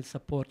unconditional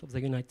support of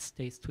the United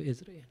States to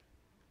Israel?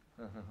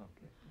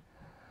 Okay.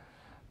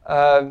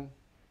 I'm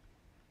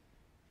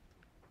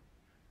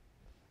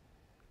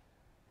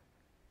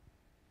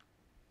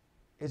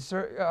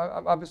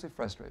obviously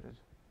frustrated.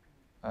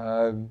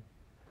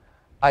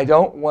 I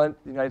don't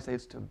want the United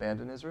States to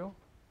abandon Israel.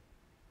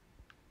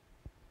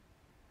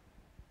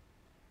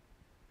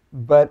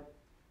 But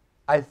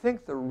I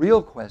think the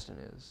real question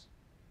is,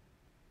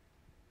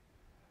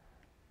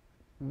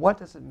 what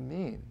does it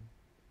mean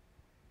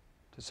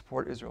to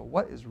support Israel?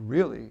 What is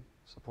really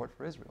support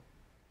for Israel?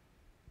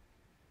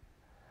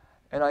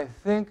 And I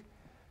think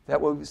that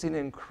what we've seen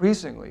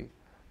increasingly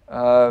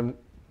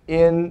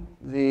in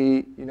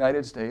the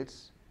United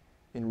States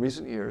in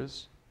recent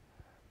years,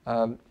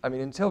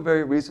 until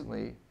very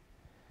recently,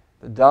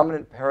 the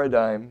dominant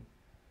paradigm,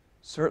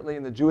 certainly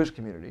in the Jewish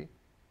community,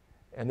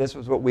 and this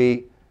was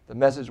the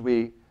message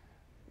we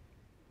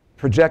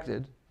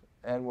projected,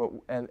 and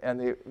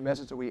the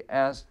message that we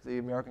asked the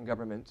American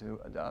government to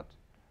adopt,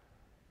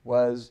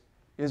 was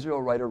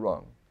Israel right or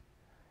wrong,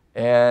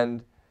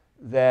 and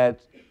that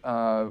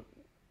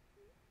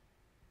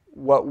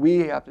what we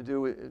have to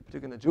do,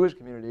 particularly in the Jewish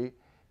community,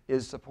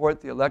 is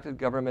support the elected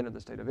government of the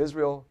State of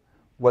Israel,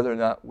 whether or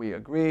not we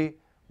agree.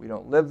 We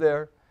don't live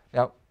there.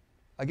 Now,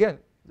 again,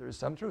 there is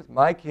some truth.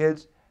 My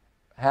kids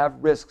have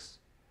risks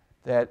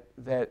that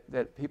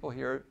people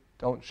here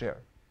don't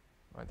share.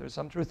 Right? There's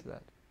some truth to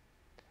that.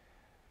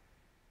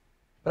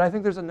 But I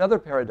think there's another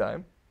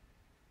paradigm,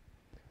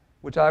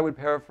 which I would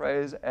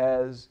paraphrase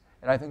as,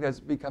 and I think that's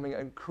becoming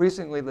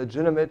increasingly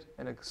legitimate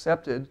and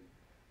accepted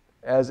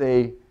as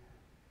a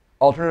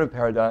alternative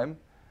paradigm,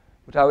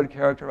 which I would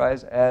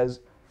characterize as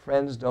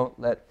friends don't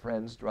let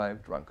friends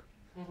drive drunk.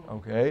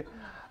 Okay,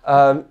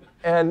 and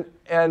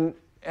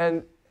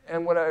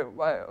what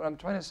I'm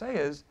trying to say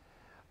is,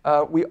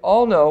 we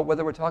all know,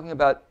 whether we're talking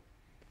about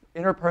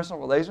interpersonal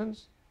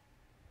relations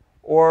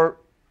or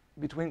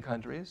between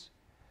countries,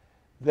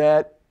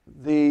 that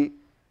the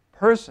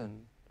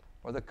person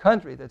or the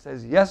country that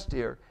says, yes,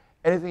 dear,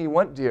 anything you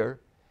want, dear,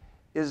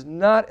 is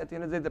not, at the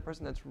end of the day, the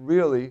person that's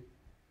really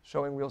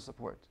showing real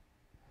support.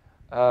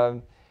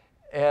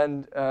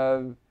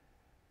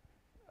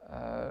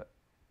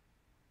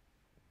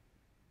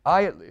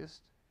 I, at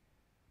least,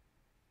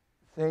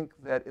 think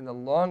that in the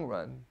long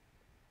run,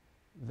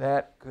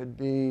 that could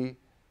be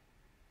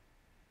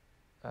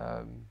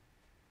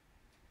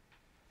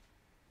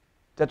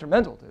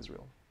detrimental to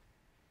Israel.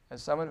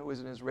 As someone who is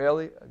an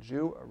Israeli, a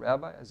Jew, a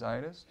rabbi, a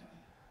Zionist,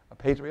 a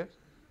patriot,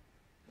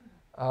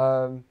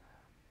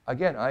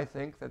 again, I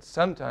think that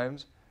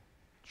sometimes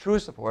true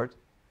support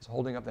is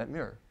holding up that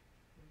mirror.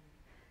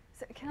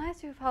 So can I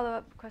ask you a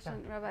follow-up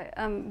question, Rabbi?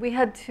 We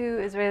had two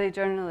Israeli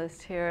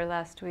journalists here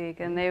last week,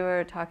 and they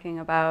were talking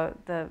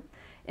about the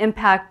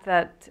impact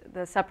that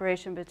the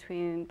separation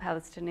between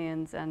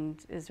Palestinians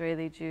and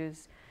Israeli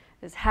Jews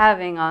is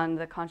having on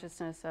the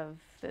consciousness of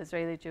the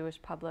Israeli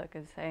Jewish public,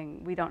 as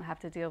saying we don't have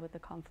to deal with the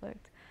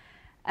conflict.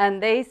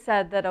 And they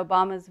said that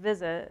Obama's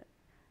visit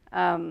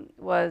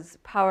was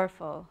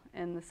powerful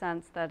in the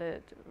sense that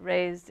it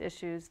raised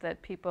issues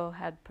that people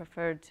had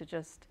preferred to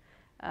just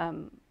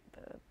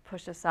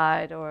push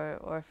aside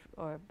or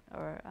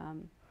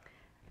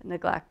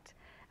neglect.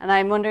 And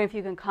I'm wondering if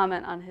you can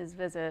comment on his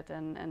visit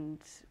and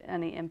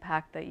any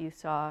impact that you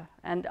saw,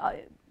 and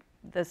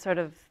the sort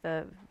of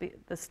the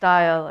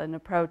style and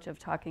approach of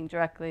talking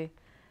directly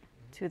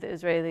to the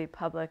Israeli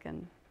public,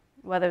 and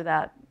whether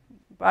that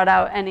brought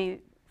out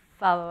any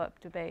follow-up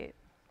debate.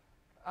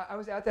 I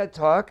was at that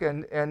talk,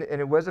 and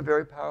it was a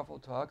very powerful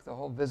talk. The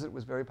whole visit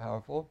was very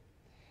powerful.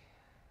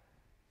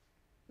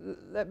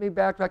 Let me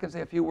backtrack and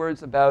say a few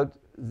words about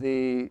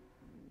the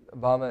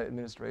Obama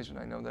administration.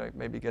 I know that I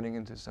may be getting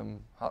into some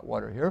hot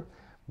water here,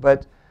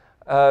 but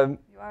you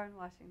are in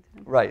Washington,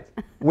 right?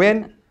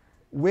 When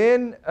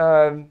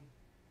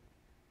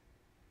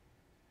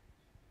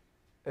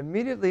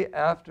immediately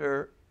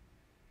after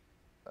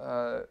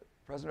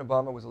President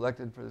Obama was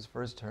elected for his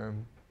first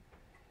term,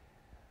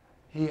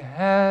 he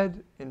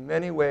had, in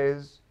many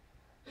ways,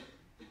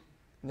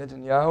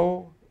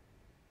 Netanyahu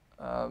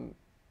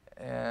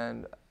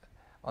and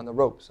on the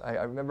ropes.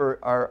 I remember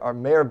our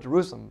mayor of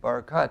Jerusalem,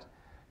 Barakat,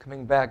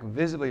 coming back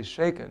visibly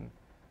shaken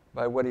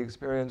by what he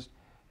experienced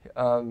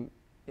in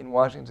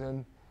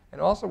Washington, and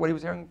also what he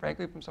was hearing,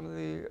 frankly, from some of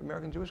the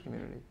American Jewish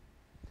community.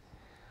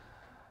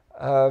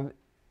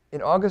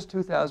 In August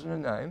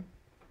 2009,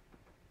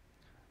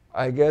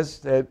 I guess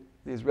that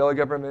the Israeli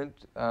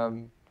government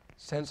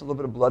sensed a little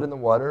bit of blood in the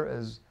water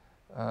as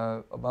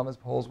Obama's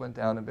polls went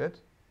down a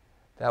bit.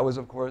 That was,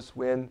 of course,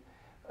 when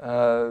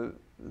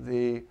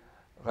the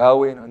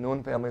Rawi and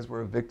Hanun families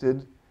were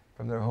evicted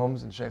from their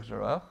homes in Sheikh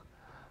Jarrah.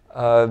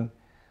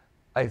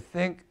 I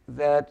think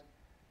that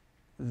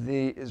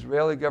the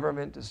Israeli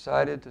government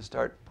decided to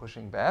start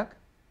pushing back.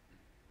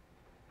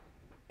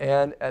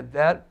 And at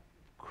that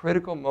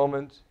critical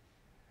moment,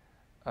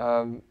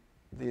 the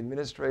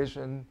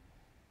administration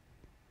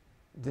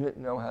didn't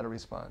know how to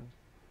respond.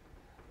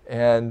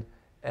 And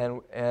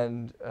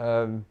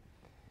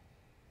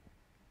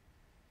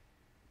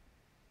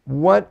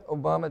what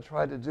Obama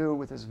tried to do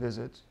with his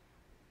visit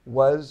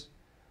was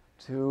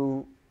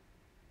to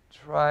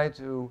try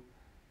to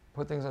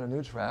put things on a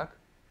new track.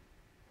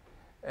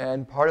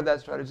 And part of that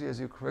strategy, as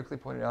you correctly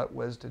pointed out,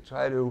 was to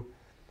try to,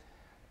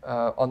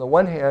 on the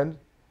one hand,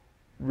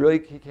 really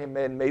he came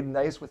in and made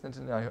nice with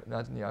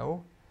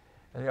Netanyahu,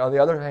 and on the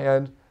other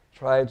hand,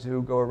 try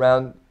to go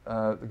around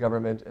the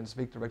government and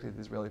speak directly to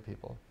the Israeli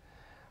people.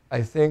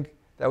 I think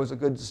that was a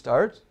good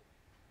start,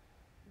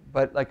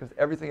 but like with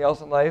everything else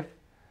in life,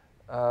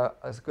 a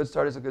good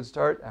start is a good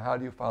start. How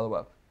do you follow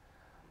up?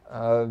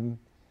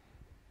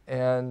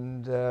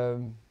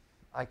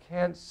 I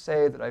can't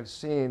say that I've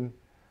seen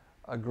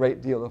a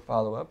great deal of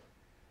follow-up.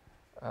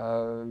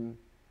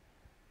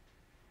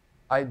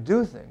 I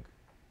do think,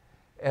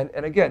 and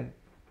again,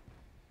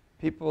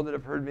 people that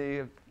have heard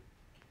me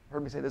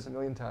say this a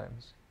million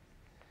times,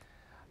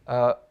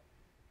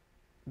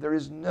 there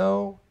is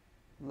no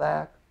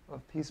lack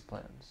of peace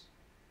plans.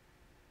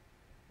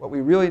 What we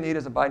really need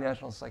is a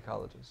binational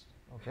psychologist,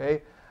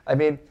 okay? I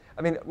mean,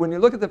 when you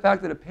look at the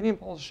fact that opinion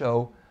polls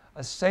show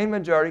a sane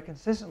majority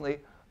consistently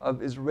of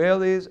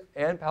Israelis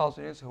and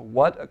Palestinians who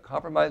want a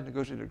compromise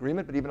negotiated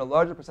agreement, but even a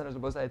larger percentage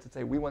of both sides that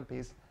say we want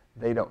peace,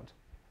 they don't.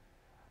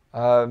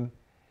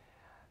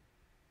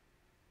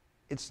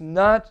 It's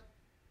not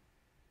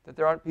that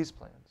there aren't peace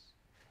plans.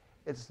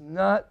 It's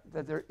not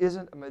that there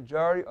isn't a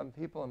majority of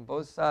people on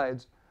both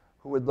sides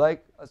who would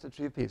like us to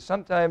achieve peace.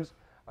 Sometimes,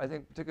 I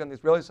think, particularly on the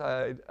Israeli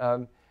side,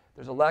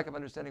 there's a lack of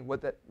understanding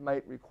what that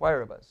might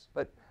require of us.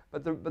 But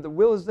the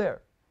will is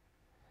there.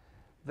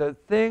 The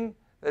thing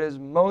that is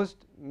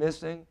most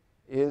missing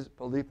is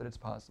belief that it's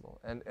possible.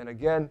 And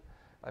again,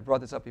 I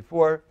brought this up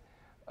before,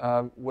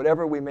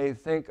 whatever we may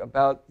think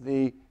about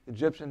the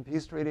Egyptian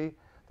peace treaty,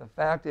 the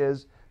fact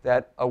is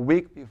that a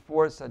week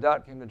before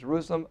Sadat came to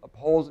Jerusalem,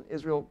 polls in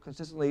Israel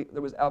consistently,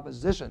 there was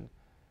opposition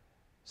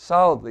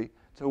solidly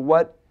to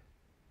what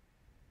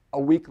a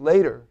week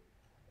later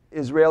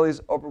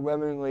Israelis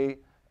overwhelmingly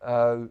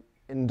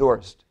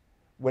endorsed.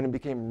 When it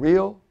became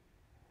real,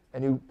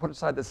 and you put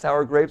aside the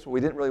sour grapes, where we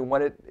didn't really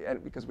want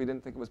it because we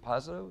didn't think it was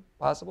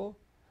possible,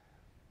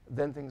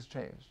 then things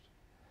changed.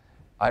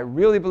 I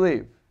really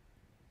believe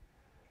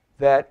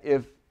that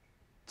if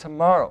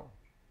tomorrow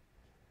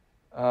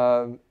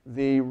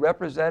the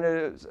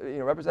representatives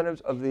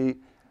of the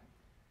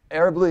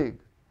Arab League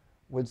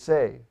would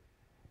say,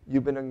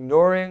 you've been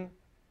ignoring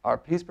our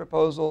peace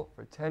proposal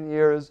for 10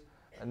 years,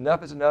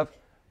 enough is enough,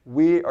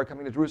 we are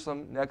coming to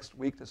Jerusalem next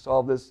week to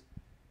solve this,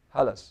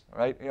 halas, all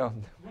right?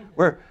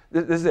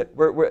 This is it.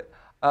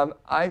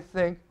 I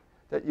think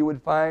that you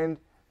would find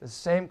the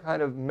same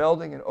kind of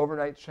melding and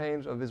overnight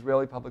change of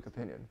Israeli public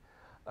opinion.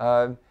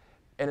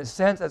 In a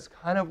sense, that's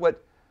kind of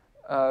what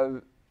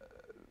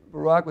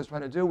Barak was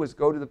trying to do, was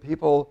go to the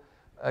people,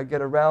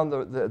 get around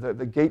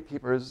the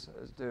gatekeepers,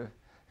 to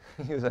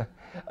use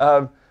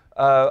of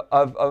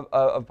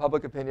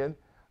public opinion.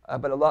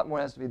 But a lot more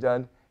has to be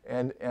done,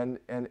 and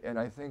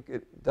I think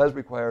it does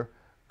require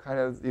kind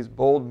of these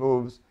bold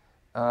moves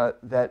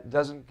that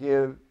doesn't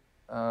give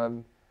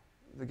the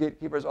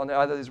gatekeepers on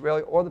either the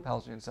Israeli or the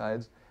Palestinian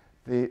sides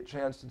the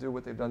chance to do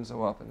what they've done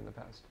so often in the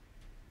past.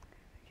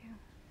 Thank you.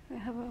 We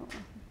have a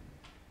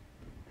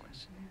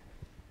question here.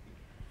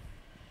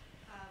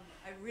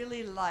 I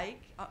really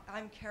like,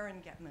 I'm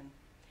Karen Getman.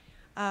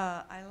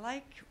 I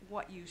like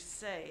what you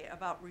say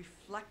about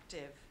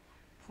reflective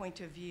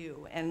point of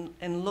view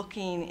and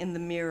looking in the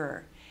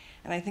mirror.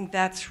 And I think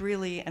that's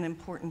really an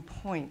important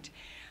point.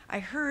 I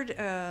heard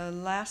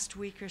last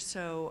week or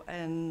so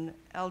in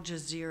Al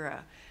Jazeera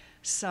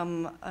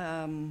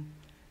some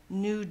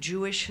new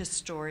Jewish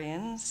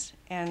historians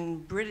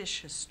and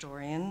British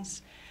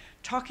historians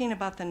talking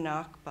about the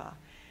Nakba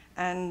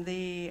and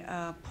the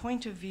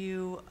point of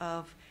view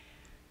of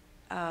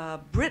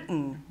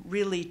Britain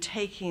really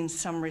taking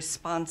some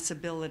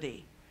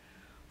responsibility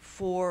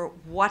for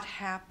what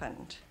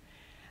happened,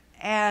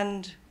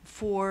 and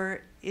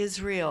for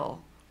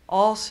Israel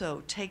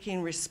also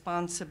taking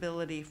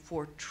responsibility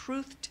for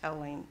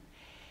truth-telling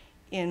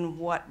in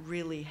what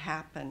really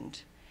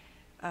happened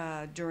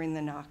during the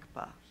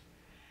Nakba.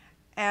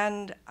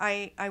 And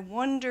I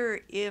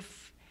wonder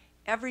if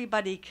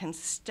everybody can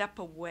step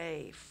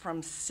away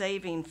from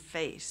saving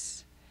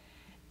face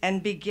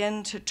and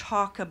begin to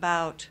talk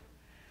about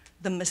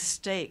the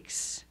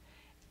mistakes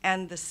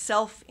and the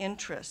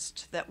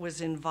self-interest that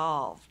was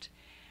involved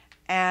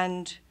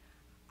and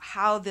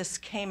how this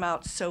came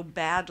out so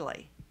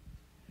badly.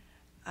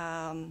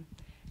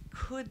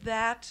 Could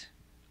that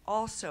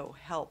also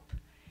help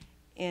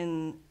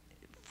in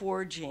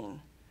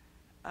forging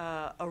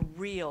a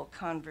real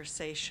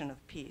conversation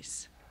of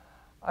peace?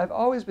 I've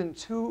always been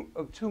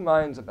of two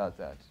minds about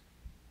that.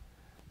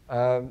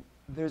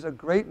 There's a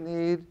great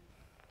need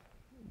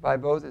by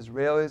both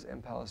Israelis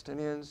and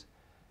Palestinians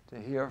to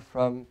hear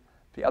from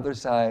the other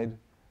side,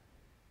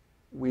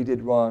 we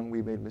did wrong,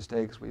 we made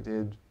mistakes, we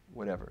did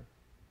whatever.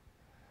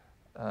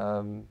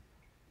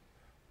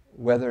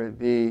 Whether it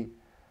be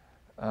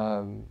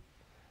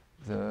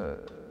the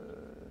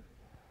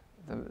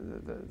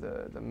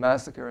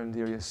massacre in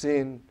Deir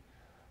Yassin,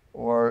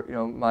 or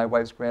my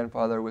wife's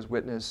grandfather was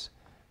witness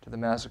to the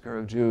massacre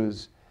of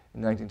Jews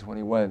in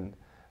 1921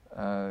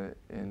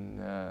 in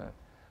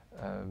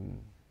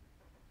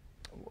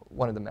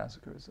one of the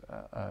massacres,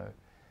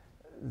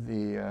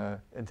 the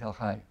entails.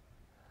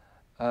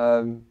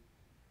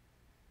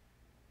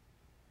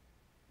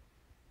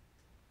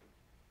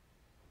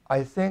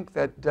 I think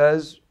that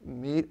does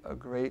meet a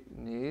great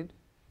need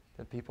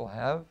that people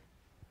have.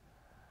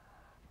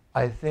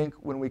 I think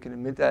when we can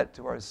admit that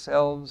to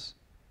ourselves,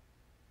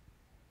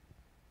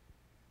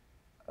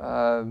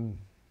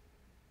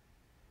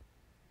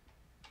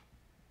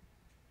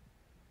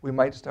 we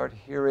might start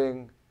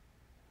hearing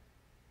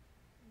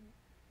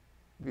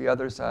the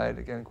other side,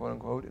 again, quote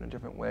unquote, in a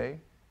different way,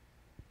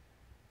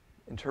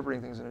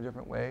 interpreting things in a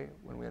different way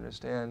when we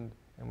understand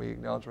and we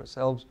acknowledge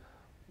ourselves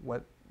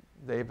what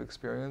they've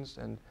experienced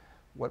and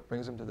what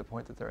brings them to the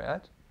point that they're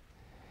at.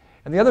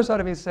 And the other side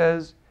of me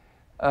says,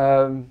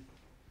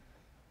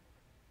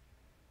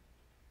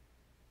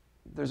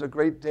 there's a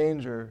great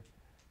danger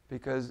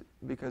because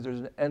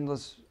there's an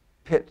endless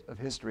pit of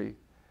history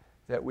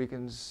that we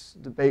can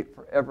debate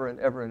forever and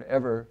ever and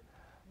ever,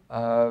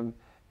 and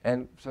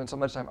spend so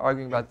much time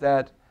arguing about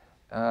that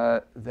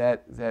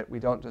that we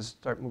don't just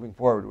start moving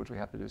forward, which we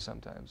have to do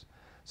sometimes.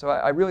 So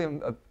I really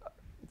am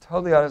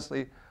totally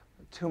honestly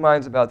two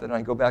minds about that, and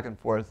I go back and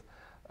forth.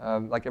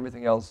 Like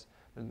everything else,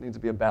 there needs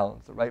to be a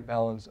balance, the right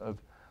balance of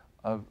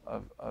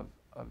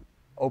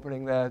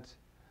opening that,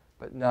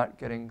 but not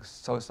getting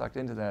so sucked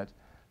into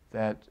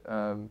that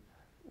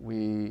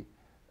we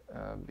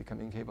become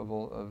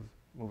incapable of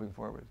moving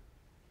forward.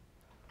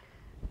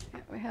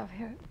 We have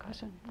here a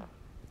question.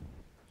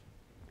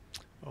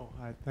 Oh,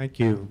 thank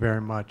you very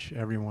much,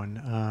 everyone.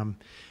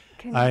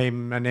 Can you-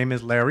 My name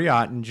is Larry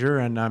Ottinger,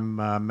 and I'm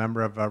a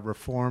member of a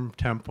Reform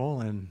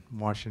Temple in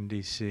Washington,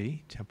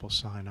 D.C., Temple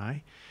Sinai.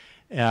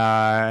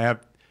 I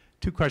have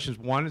two questions.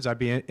 One is I'd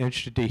be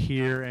interested to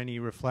hear any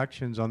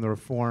reflections on the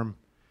Reform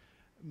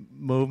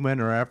movement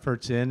or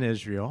efforts in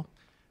Israel.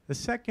 The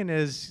second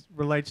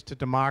relates to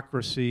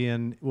democracy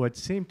and what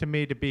seemed to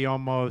me to be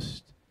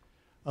almost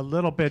a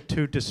little bit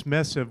too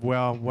dismissive.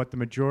 Well, what the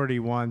majority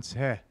wants,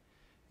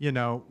 you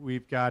know,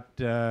 we've got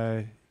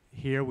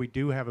here we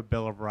do have a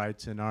Bill of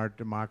Rights, and our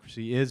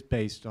democracy is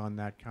based on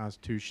that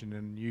Constitution,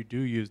 and you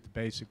do use the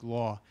basic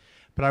law.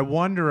 But I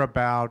wonder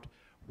about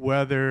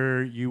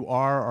whether you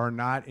are or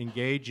not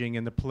engaging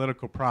in the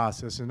political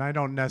process, and I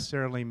don't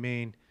necessarily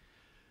mean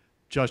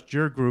just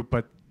your group,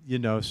 but you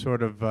know,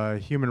 sort of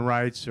human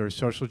rights or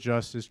social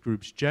justice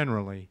groups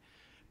generally,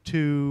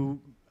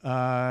 to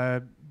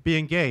be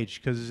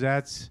engaged, because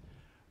that's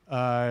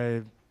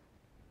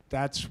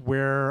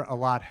where a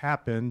lot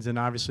happens. And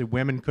obviously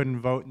women couldn't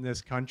vote in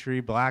this country,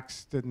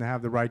 blacks didn't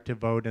have the right to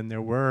vote, and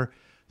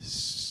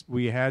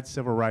we had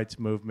civil rights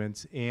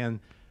movements. And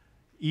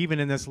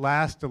even in this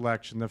last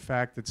election, the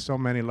fact that so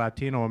many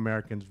Latino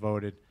Americans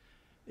voted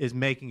is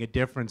making a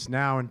difference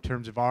now in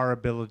terms of our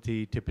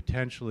ability to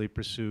potentially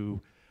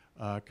pursue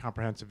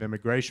comprehensive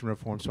immigration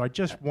reform. So I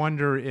just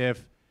wonder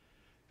if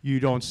you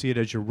don't see it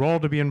as your role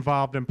to be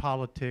involved in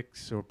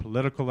politics or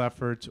political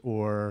efforts,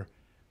 or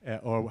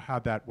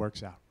how that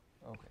works out.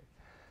 Okay.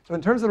 So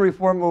in terms of the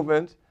reform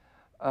movement,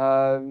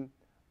 although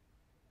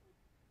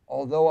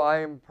I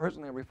am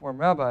personally a reform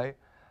rabbi,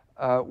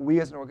 we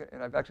as an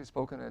and I've actually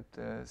spoken at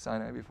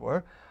Sinai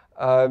before,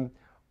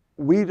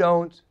 we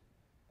don't,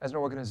 as an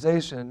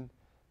organization,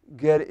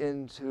 get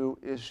into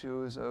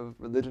issues of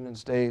religion and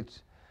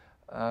state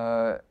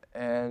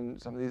and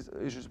some of these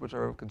issues which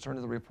are of concern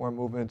to the reform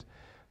movement,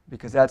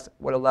 because that's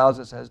what allows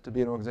us as to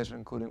be an organization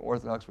including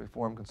Orthodox,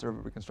 Reform,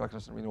 Conservative,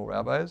 Reconstructionists, and Renewal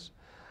rabbis.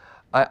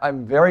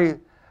 I'm very,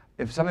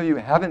 if some of you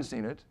haven't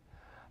seen it,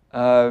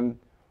 in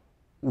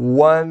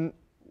the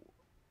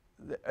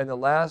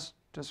last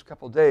just a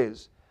couple of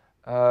days,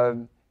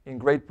 in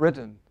Great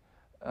Britain,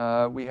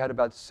 we had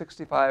about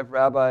 65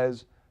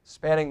 rabbis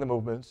spanning the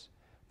movements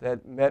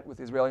that met with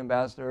the Israeli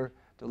ambassador,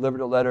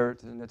 delivered a letter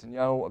to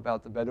Netanyahu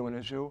about the Bedouin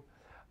issue.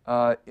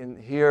 In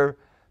here,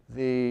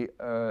 the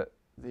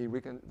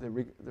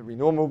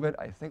renewal movement,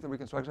 I think the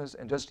Reconstructionists,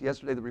 and just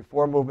yesterday the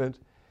Reform movement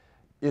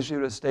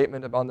issued a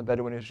statement about the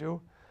Bedouin issue.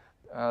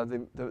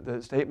 The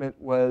statement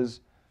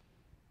was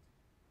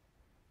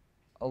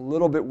a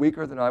little bit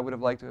weaker than I would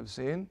have liked to have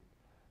seen,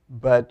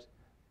 but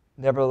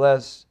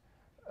nevertheless,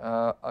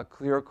 a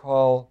clear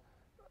call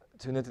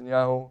to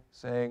Netanyahu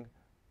saying,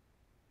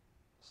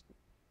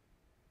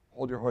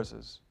 hold your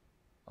horses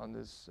on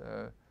this,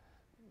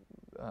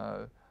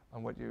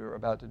 on what you're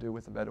about to do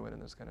with the Bedouin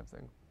and this kind of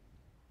thing.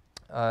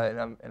 And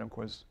I'm of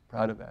course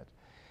proud of that.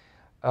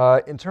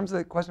 In terms of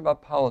the question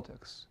about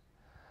politics,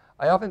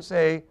 I often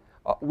say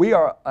we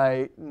are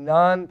a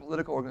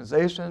non-political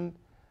organization.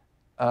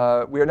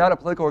 We are not a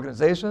political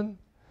organization,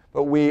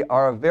 but we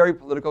are very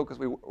political because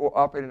we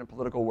operate in a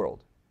political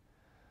world.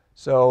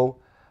 So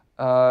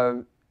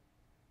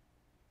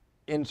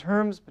in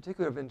terms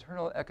particularly of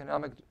internal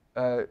economic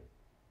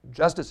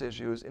justice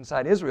issues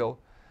inside Israel,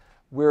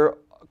 we're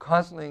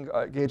constantly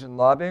engaged in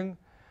lobbying.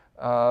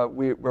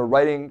 We're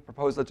writing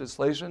proposed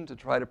legislation to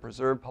try to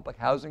preserve public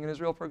housing in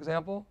Israel, for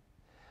example.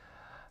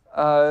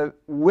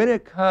 When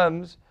it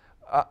comes,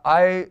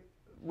 I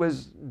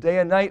was day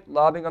and night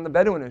lobbying on the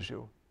Bedouin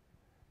issue,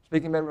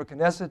 speaking to member of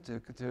Knesset, to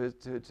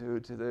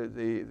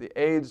the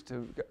aides,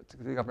 to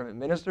the government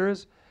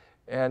ministers,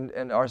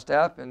 and our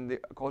staff and the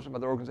coalition of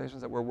other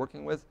organizations that we're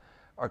working with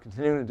are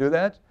continuing to do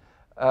that.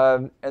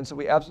 And so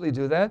we absolutely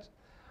do that.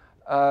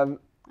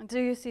 Do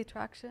you see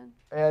traction?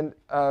 And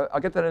I'll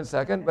get that in a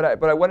second. Okay.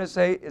 But I want to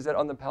say is that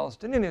on the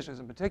Palestinian issues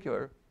in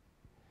particular,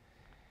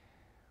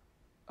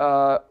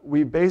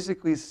 we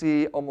basically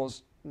see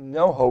almost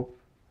no hope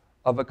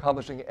of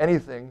accomplishing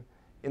anything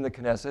in the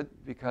Knesset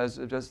because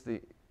of just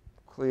the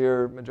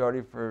clear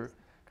majority for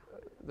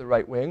the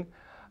right wing.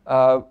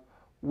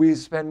 We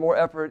spend more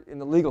effort in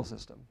the legal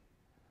system.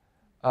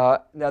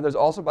 Now, there's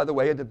also, by the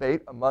way, a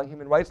debate among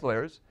human rights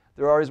lawyers.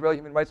 There are Israeli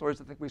human rights lawyers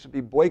that think we should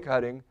be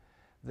boycotting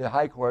the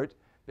High Court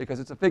because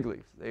it's a fig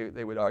leaf,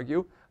 they would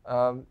argue.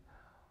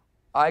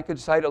 I could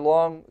cite a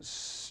long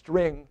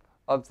string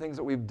of things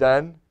that we've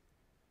done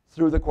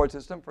through the court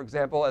system. For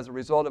example, as a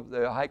result of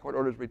the High Court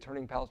orders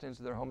returning Palestinians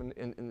to their home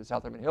in the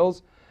South Urban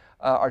Hills,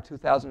 our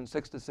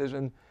 2006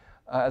 decision,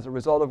 as a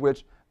result of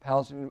which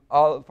Palestinian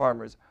olive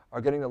farmers are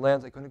getting the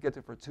lands they couldn't get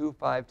to for 2,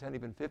 5, 10,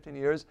 even 15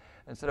 years.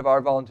 Instead of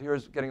our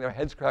volunteers getting their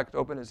heads cracked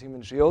open as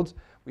human shields,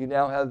 we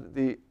now have,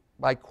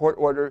 by court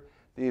order,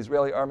 the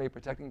Israeli army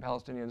protecting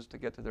Palestinians to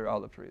get to their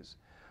olive trees.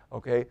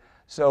 Okay,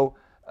 so,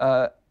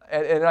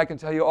 and I can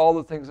tell you all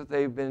the things that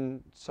they've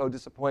been so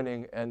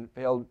disappointing and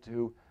failed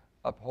to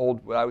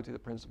uphold what I would say the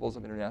principles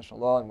of international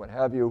law and what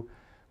have you.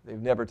 They've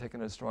never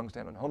taken a strong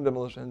stand on home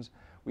demolitions.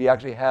 We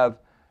actually have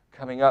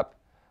coming up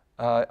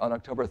on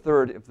October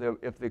 3rd,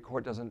 if the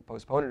court doesn't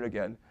postpone it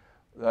again,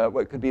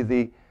 what could be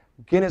the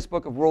Guinness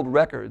Book of World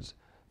Records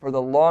for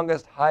the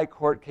longest high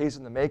court case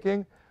in the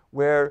making,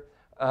 where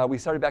we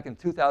started back in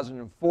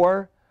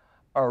 2004.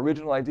 Our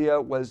original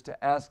idea was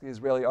to ask the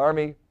Israeli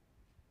army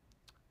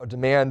or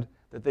demand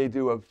that they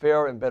do a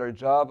fair and better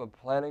job of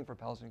planning for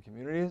Palestinian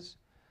communities.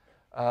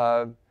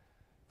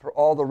 For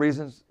all the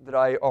reasons that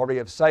I already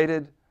have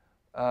cited,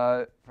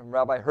 from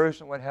Rabbi Hirsch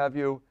and what have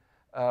you,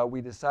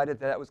 we decided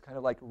that was kind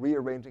of like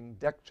rearranging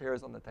deck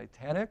chairs on the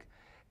Titanic,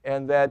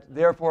 and that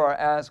therefore our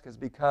ask has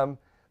become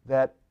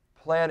that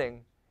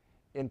planning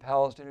in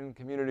Palestinian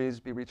communities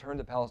be returned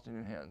to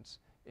Palestinian hands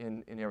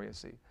in Area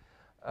C.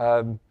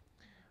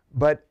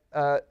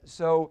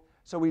 So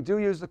we do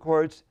use the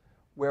courts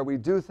where we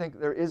do think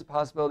there is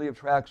possibility of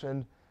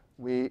traction.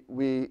 We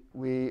do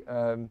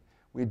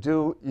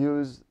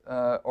use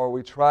or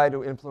we try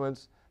to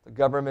influence the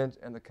government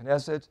and the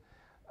Knesset.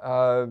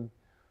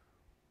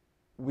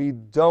 We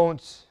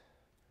don't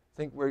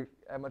think we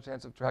have much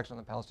chance of traction on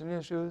the Palestinian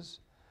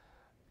issues.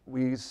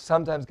 We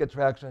sometimes get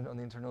traction on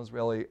the internal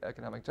Israeli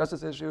economic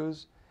justice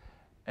issues.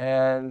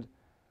 And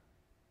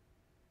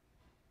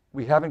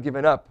we haven't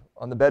given up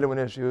on the Bedouin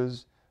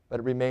issues, but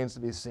it remains to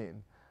be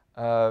seen.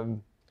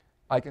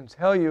 I can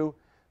tell you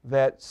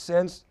that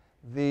since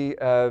the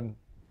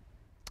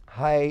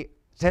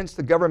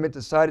government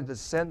decided to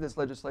send this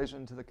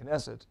legislation to the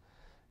Knesset,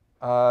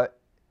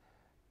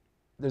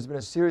 there's been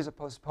a series of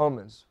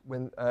postponements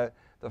when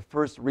the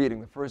first reading,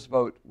 the first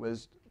vote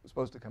was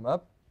supposed to come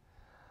up.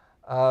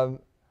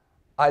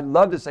 I'd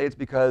love to say it's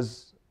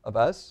because of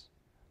us.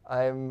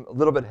 I'm a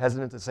little bit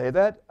hesitant to say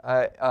that.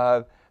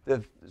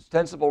 The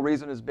ostensible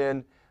reason has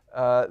been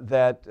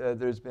that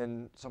there's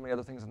been so many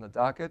other things on the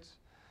docket.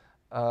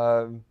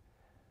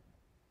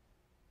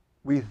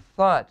 We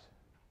thought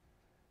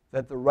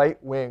that the right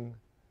wing,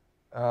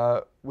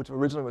 which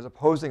originally was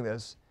opposing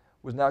this,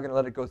 was now going to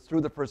let it go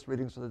through the first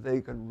reading so that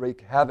they could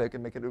wreak havoc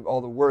and make it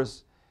all the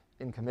worse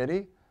in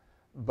committee.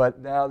 But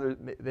now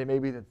they may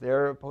be that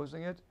they're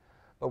opposing it.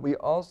 But we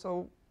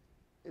also,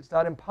 it's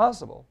not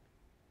impossible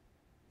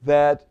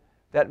that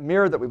that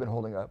mirror that we've been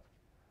holding up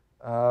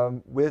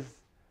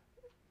with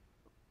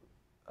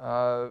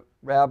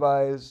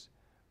rabbis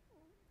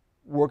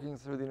working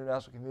through the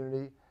international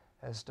community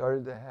has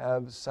started to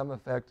have some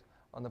effect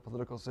on the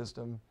political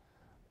system.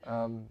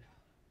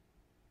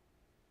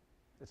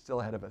 It's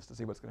still ahead of us to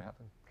see what's going to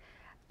happen.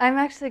 I'm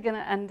actually going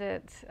to end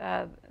it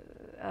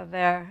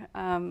there,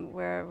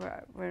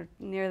 where we're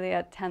nearly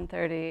at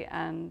 10:30,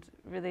 and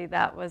really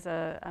that was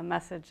a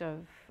message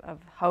of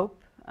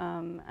hope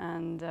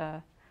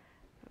and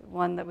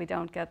one that we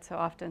don't get so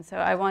often. So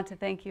I want to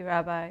thank you,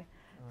 Rabbi,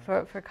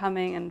 for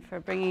coming and for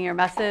bringing your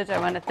message. I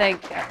want to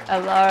thank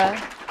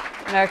Laura,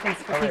 Americans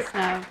for Peace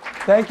Now.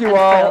 Thank you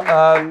all.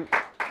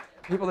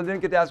 People that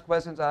didn't get to ask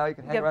questions, you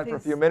can hang around for a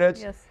few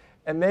minutes. Yes.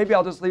 And maybe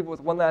I'll just leave with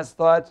one last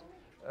thought.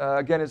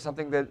 Again, it's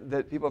something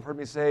that people have heard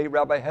me say.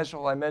 Rabbi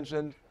Heschel, I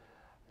mentioned,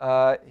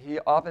 he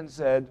often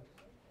said,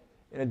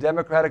 in a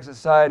democratic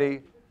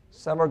society,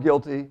 some are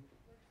guilty,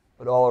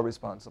 but all are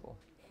responsible.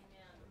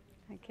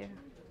 Thank you.